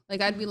battle.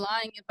 Like I'd be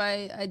lying if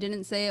I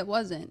didn't say it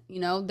wasn't.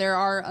 There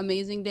are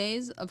amazing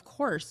days, of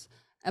course,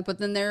 but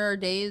then there are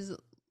days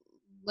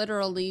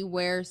literally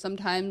where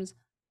sometimes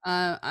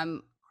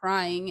I'm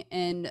crying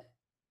and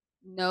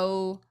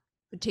no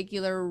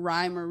particular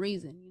rhyme or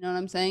reason. You know what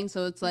I'm saying?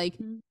 So it's like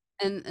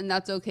and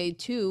that's okay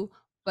too,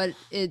 but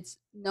it's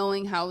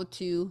knowing how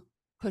to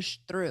push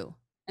through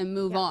and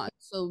move on.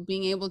 So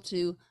being able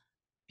to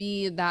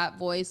be that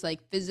voice, like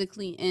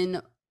physically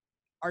in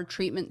our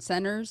treatment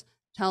centers,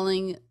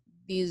 telling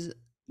these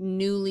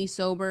newly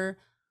sober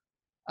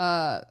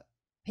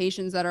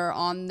patients that are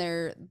on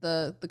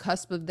the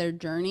cusp of their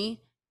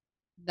journey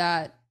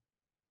that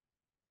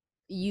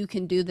you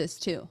can do this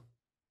too.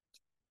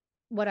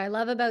 What I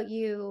love about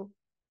you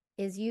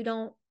is you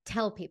don't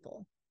tell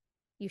people,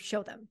 you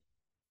show them.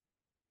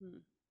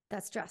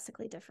 That's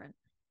drastically different.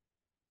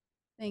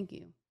 Thank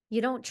you.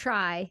 You don't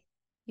try,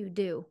 you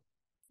do.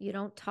 You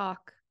don't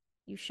talk,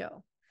 you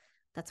show.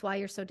 That's why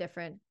you're so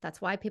different. That's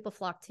why people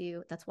flock to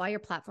you. That's why your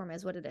platform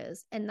is what it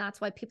is. And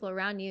that's why people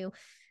around you,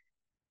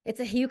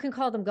 you can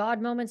call them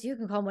God moments, you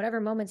can call them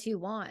whatever moments you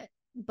want,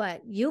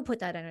 but you put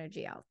that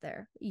energy out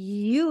there.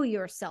 You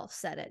yourself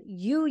said it.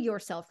 You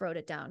yourself wrote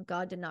it down.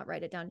 God did not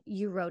write it down.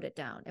 You wrote it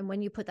down. And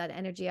when you put that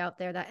energy out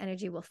there, that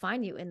energy will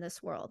find you in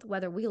this world,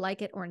 whether we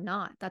like it or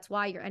not. That's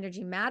why your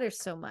energy matters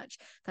so much.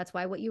 That's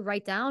why what you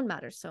write down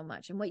matters so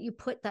much. And what you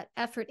put that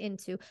effort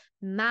into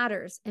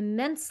matters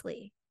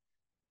immensely.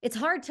 It's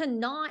hard to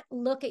not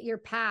look at your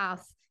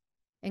path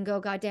and go,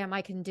 God damn,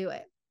 I can do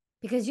it.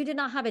 Because you did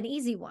not have an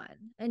easy one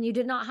and you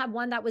did not have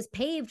one that was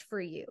paved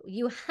for you.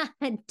 You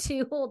had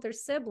two older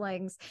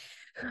siblings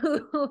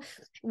who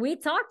we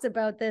talked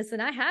about this and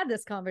I had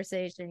this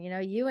conversation.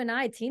 You and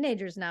I,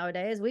 teenagers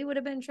nowadays, we would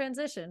have been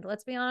transitioned.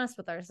 Let's be honest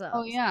with ourselves.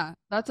 Oh yeah.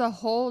 That's a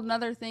whole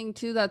nother thing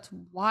too. That's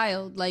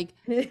wild. Like,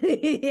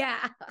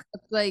 yeah,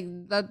 like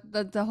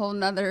that's a whole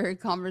nother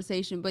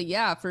conversation, but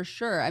yeah, for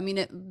sure. I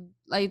mean,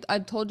 like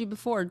I've told you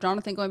before,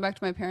 Jonathan going back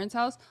to my parents'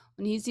 house,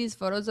 when he sees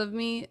photos of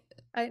me,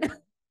 I know.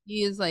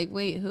 He is like,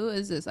 wait, who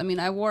is this? I mean,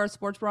 I wore a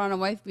sports bra and a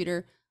wife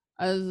beater.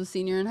 I was a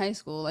senior in high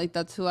school. Like,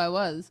 that's who I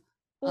was.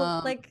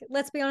 Well, like,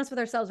 let's be honest with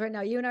ourselves right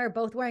now. You and I are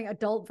both wearing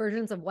adult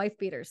versions of wife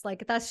beaters.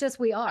 Like, that's just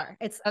we are.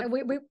 It's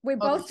we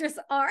both just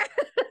are.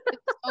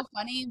 It's so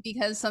funny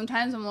because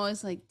sometimes I'm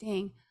always like,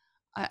 dang,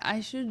 I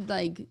should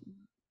like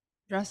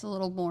dress a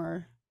little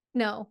more.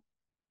 No.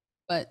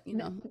 But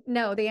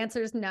no, the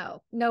answer is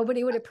no.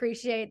 Nobody would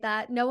appreciate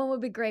that. No one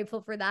would be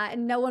grateful for that.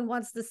 And no one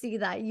wants to see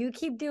that. You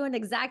keep doing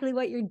exactly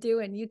what you're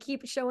doing. You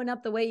keep showing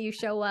up the way you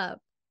show up.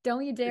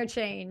 Don't you dare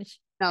change.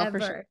 No, ever.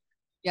 for sure.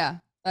 Yeah,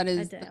 that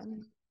is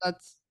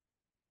that's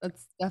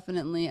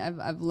definitely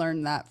I've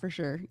learned that for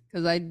sure.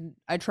 Because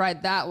I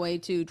tried that way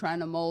too,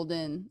 trying to mold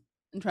in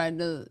and tried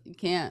to you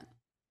can't.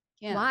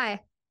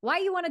 can't. Why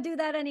you want to do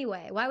that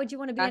anyway? Why would you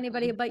want to be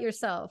anybody Exactly. but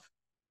yourself?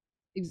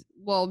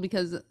 Well,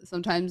 because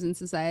sometimes in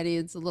society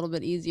it's a little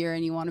bit easier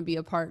and you want to be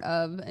a part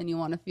of and you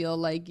want to feel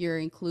like you're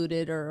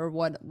included or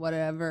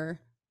whatever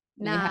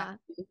may Nah, happen.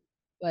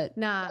 But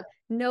nah.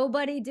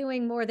 Nobody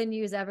doing more than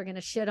you is ever going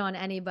to shit on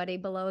anybody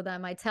below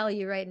them. I tell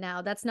you right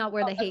now, that's not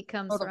where oh, the hate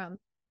comes totally, from.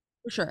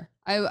 for sure.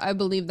 I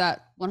believe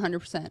that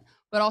 100%.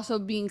 But also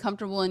being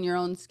comfortable in your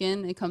own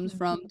skin, it comes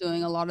from Mhm.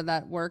 doing a lot of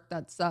that work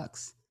that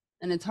sucks.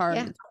 And it's hard.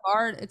 Yeah. It's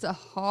hard. It's a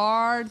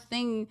hard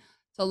thing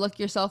to look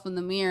yourself in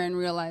the mirror and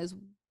realize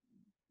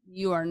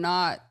you are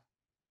not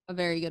a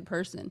very good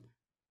person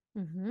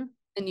Mm-hmm.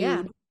 and you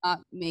Yeah. do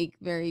not make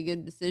very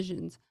good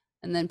decisions,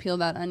 and then peel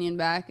that onion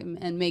back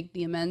and make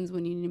the amends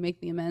when you need to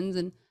make the amends,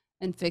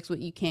 and fix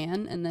what you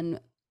can, and then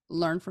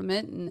learn from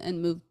it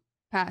and move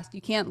past.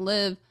 You can't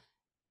live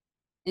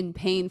in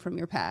pain from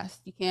your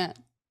past. You can't.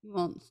 You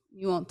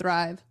won't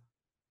thrive.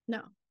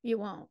 No, you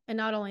won't. And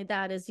not only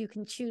that is you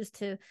can choose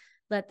to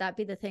let that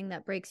be the thing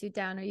that breaks you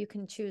down, or you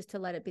can choose to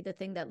let it be the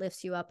thing that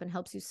lifts you up and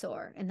helps you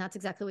soar. And that's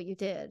exactly what you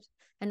did.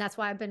 And that's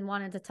why I've been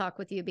wanting to talk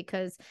with you,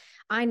 because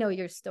I know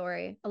your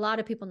story. A lot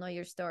of people know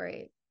your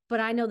story, but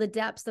I know the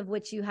depths of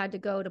which you had to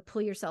go to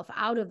pull yourself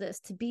out of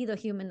this, to be the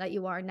human that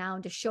you are now,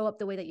 and to show up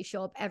the way that you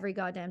show up every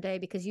goddamn day,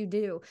 because you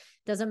do.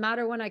 Doesn't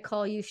matter when I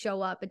call, you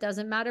show up. It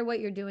doesn't matter what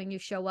you're doing, you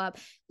show up.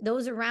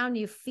 Those around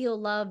you feel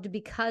loved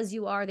because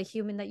you are the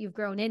human that you've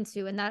grown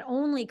into. And that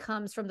only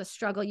comes from the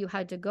struggle you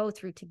had to go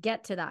through to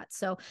get to that.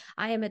 So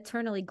I am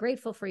eternally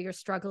grateful for your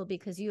struggle,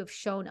 because you have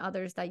shown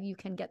others that you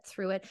can get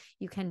through it,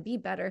 you can be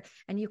better,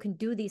 and you can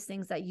do these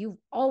things that you've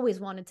always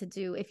wanted to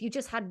do. If you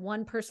just had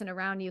one person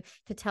around you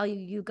to tell you,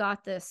 you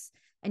got this,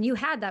 and you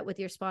had that with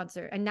your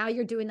sponsor, and now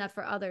you're doing that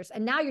for others,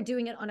 and now you're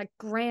doing it on a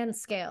grand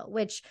scale,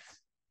 which,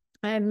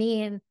 I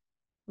mean,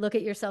 look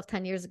at yourself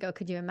 10 years ago.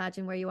 Could you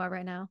imagine where you are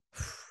right now?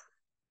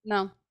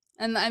 No.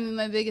 And I mean,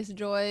 my biggest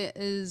joy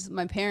is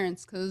my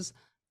parents, because,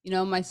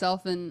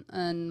 myself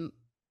and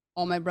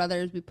all my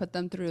brothers, we put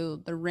them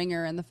through the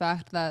ringer, and the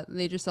fact that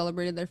they just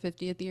celebrated their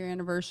 50th year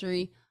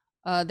anniversary.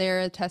 They're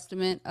a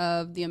testament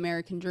of the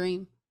American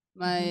dream.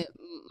 My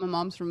my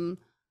mom's from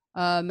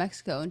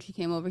Mexico, and she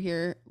came over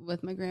here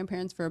with my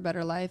grandparents for a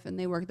better life, and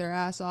they worked their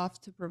ass off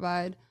to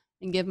provide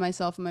and give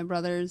myself and my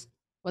brothers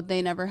what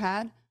they never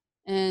had.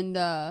 And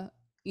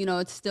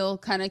it still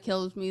kind of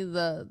kills me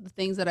the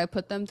things that I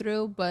put them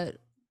through, but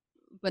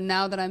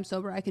now that I'm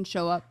sober, I can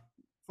show up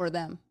for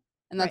them.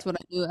 And that's Right.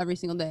 what I do every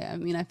single day. I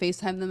mean, I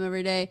FaceTime them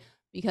every day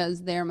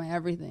because they're my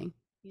everything,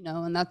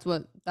 and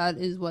that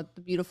is what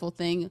the beautiful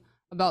thing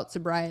about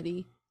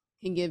sobriety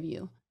can give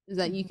you, is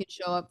that you can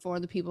show up for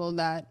the people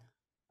that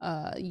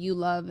you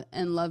love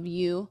and love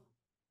you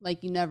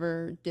like you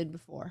never did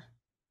before.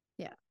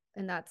 Yeah.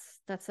 And that's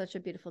such a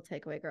beautiful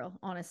takeaway, girl,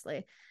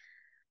 honestly.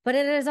 But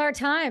it is our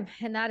time,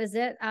 and that is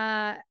it.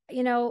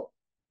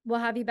 We'll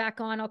have you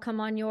back on. I'll come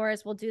on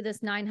yours. We'll do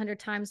this 900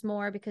 times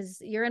more, because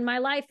you're in my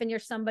life, and you're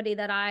somebody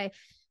that I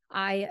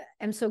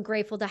am so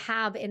grateful to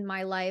have in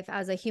my life,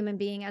 as a human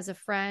being, as a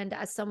friend,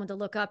 as someone to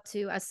look up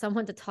to, as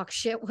someone to talk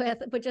shit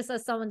with, but just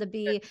as someone to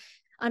be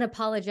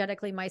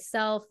unapologetically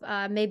myself.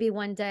 Maybe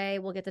one day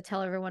we'll get to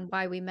tell everyone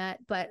why we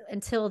met. But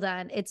until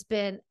then, it's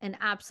been an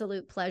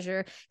absolute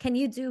pleasure. Can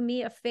you do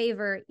me a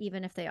favor,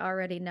 even if they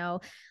already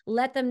know?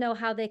 Let them know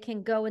how they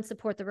can go and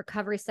support the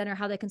Recovery Center,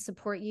 how they can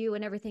support you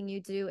and everything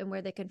you do, and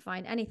where they can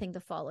find anything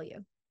to follow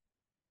you.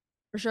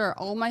 For sure.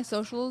 All my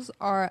socials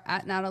are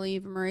at Natalie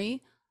Eva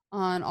Marie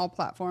on all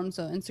platforms.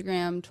 So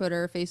Instagram,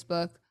 Twitter,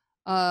 Facebook.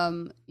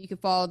 You can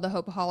follow the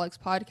Hopeaholics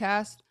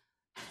podcast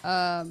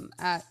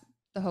at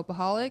the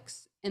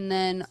Hopeaholics. And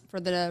then for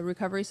the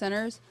recovery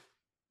centers,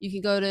 you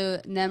can go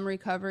to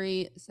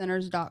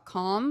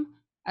nemrecoverycenters.com,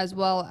 as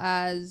well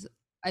as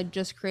I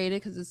just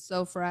created, because it's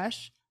so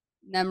fresh,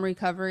 Nem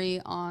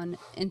Recovery on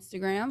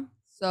Instagram.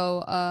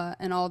 So,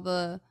 and all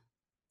the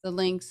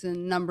links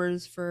and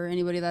numbers for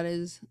anybody that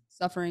is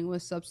suffering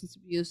with substance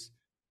abuse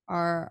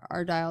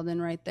are dialed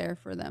in right there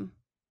for them.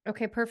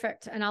 Okay,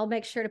 perfect. And I'll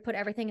make sure to put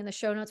everything in the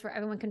show notes where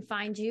everyone can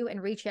find you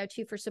and reach out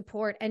to you for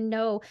support. And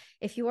know,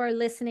 if you are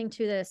listening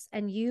to this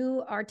and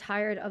you are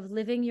tired of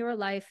living your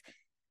life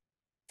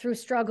through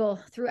struggle,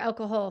 through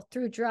alcohol,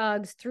 through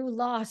drugs, through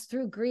loss,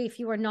 through grief,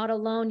 you are not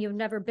alone. You've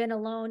never been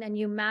alone, and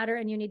you matter,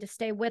 and you need to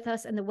stay with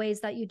us. And the ways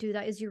that you do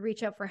that is you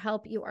reach out for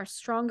help. You are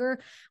stronger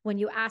when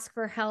you ask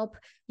for help.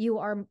 You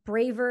are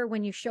braver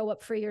when you show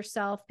up for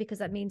yourself, because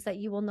that means that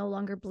you will no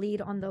longer bleed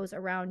on those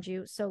around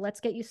you. So let's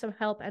get you some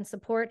help and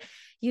support.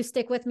 You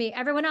stick with me.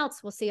 Everyone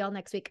else, we'll see y'all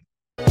next week.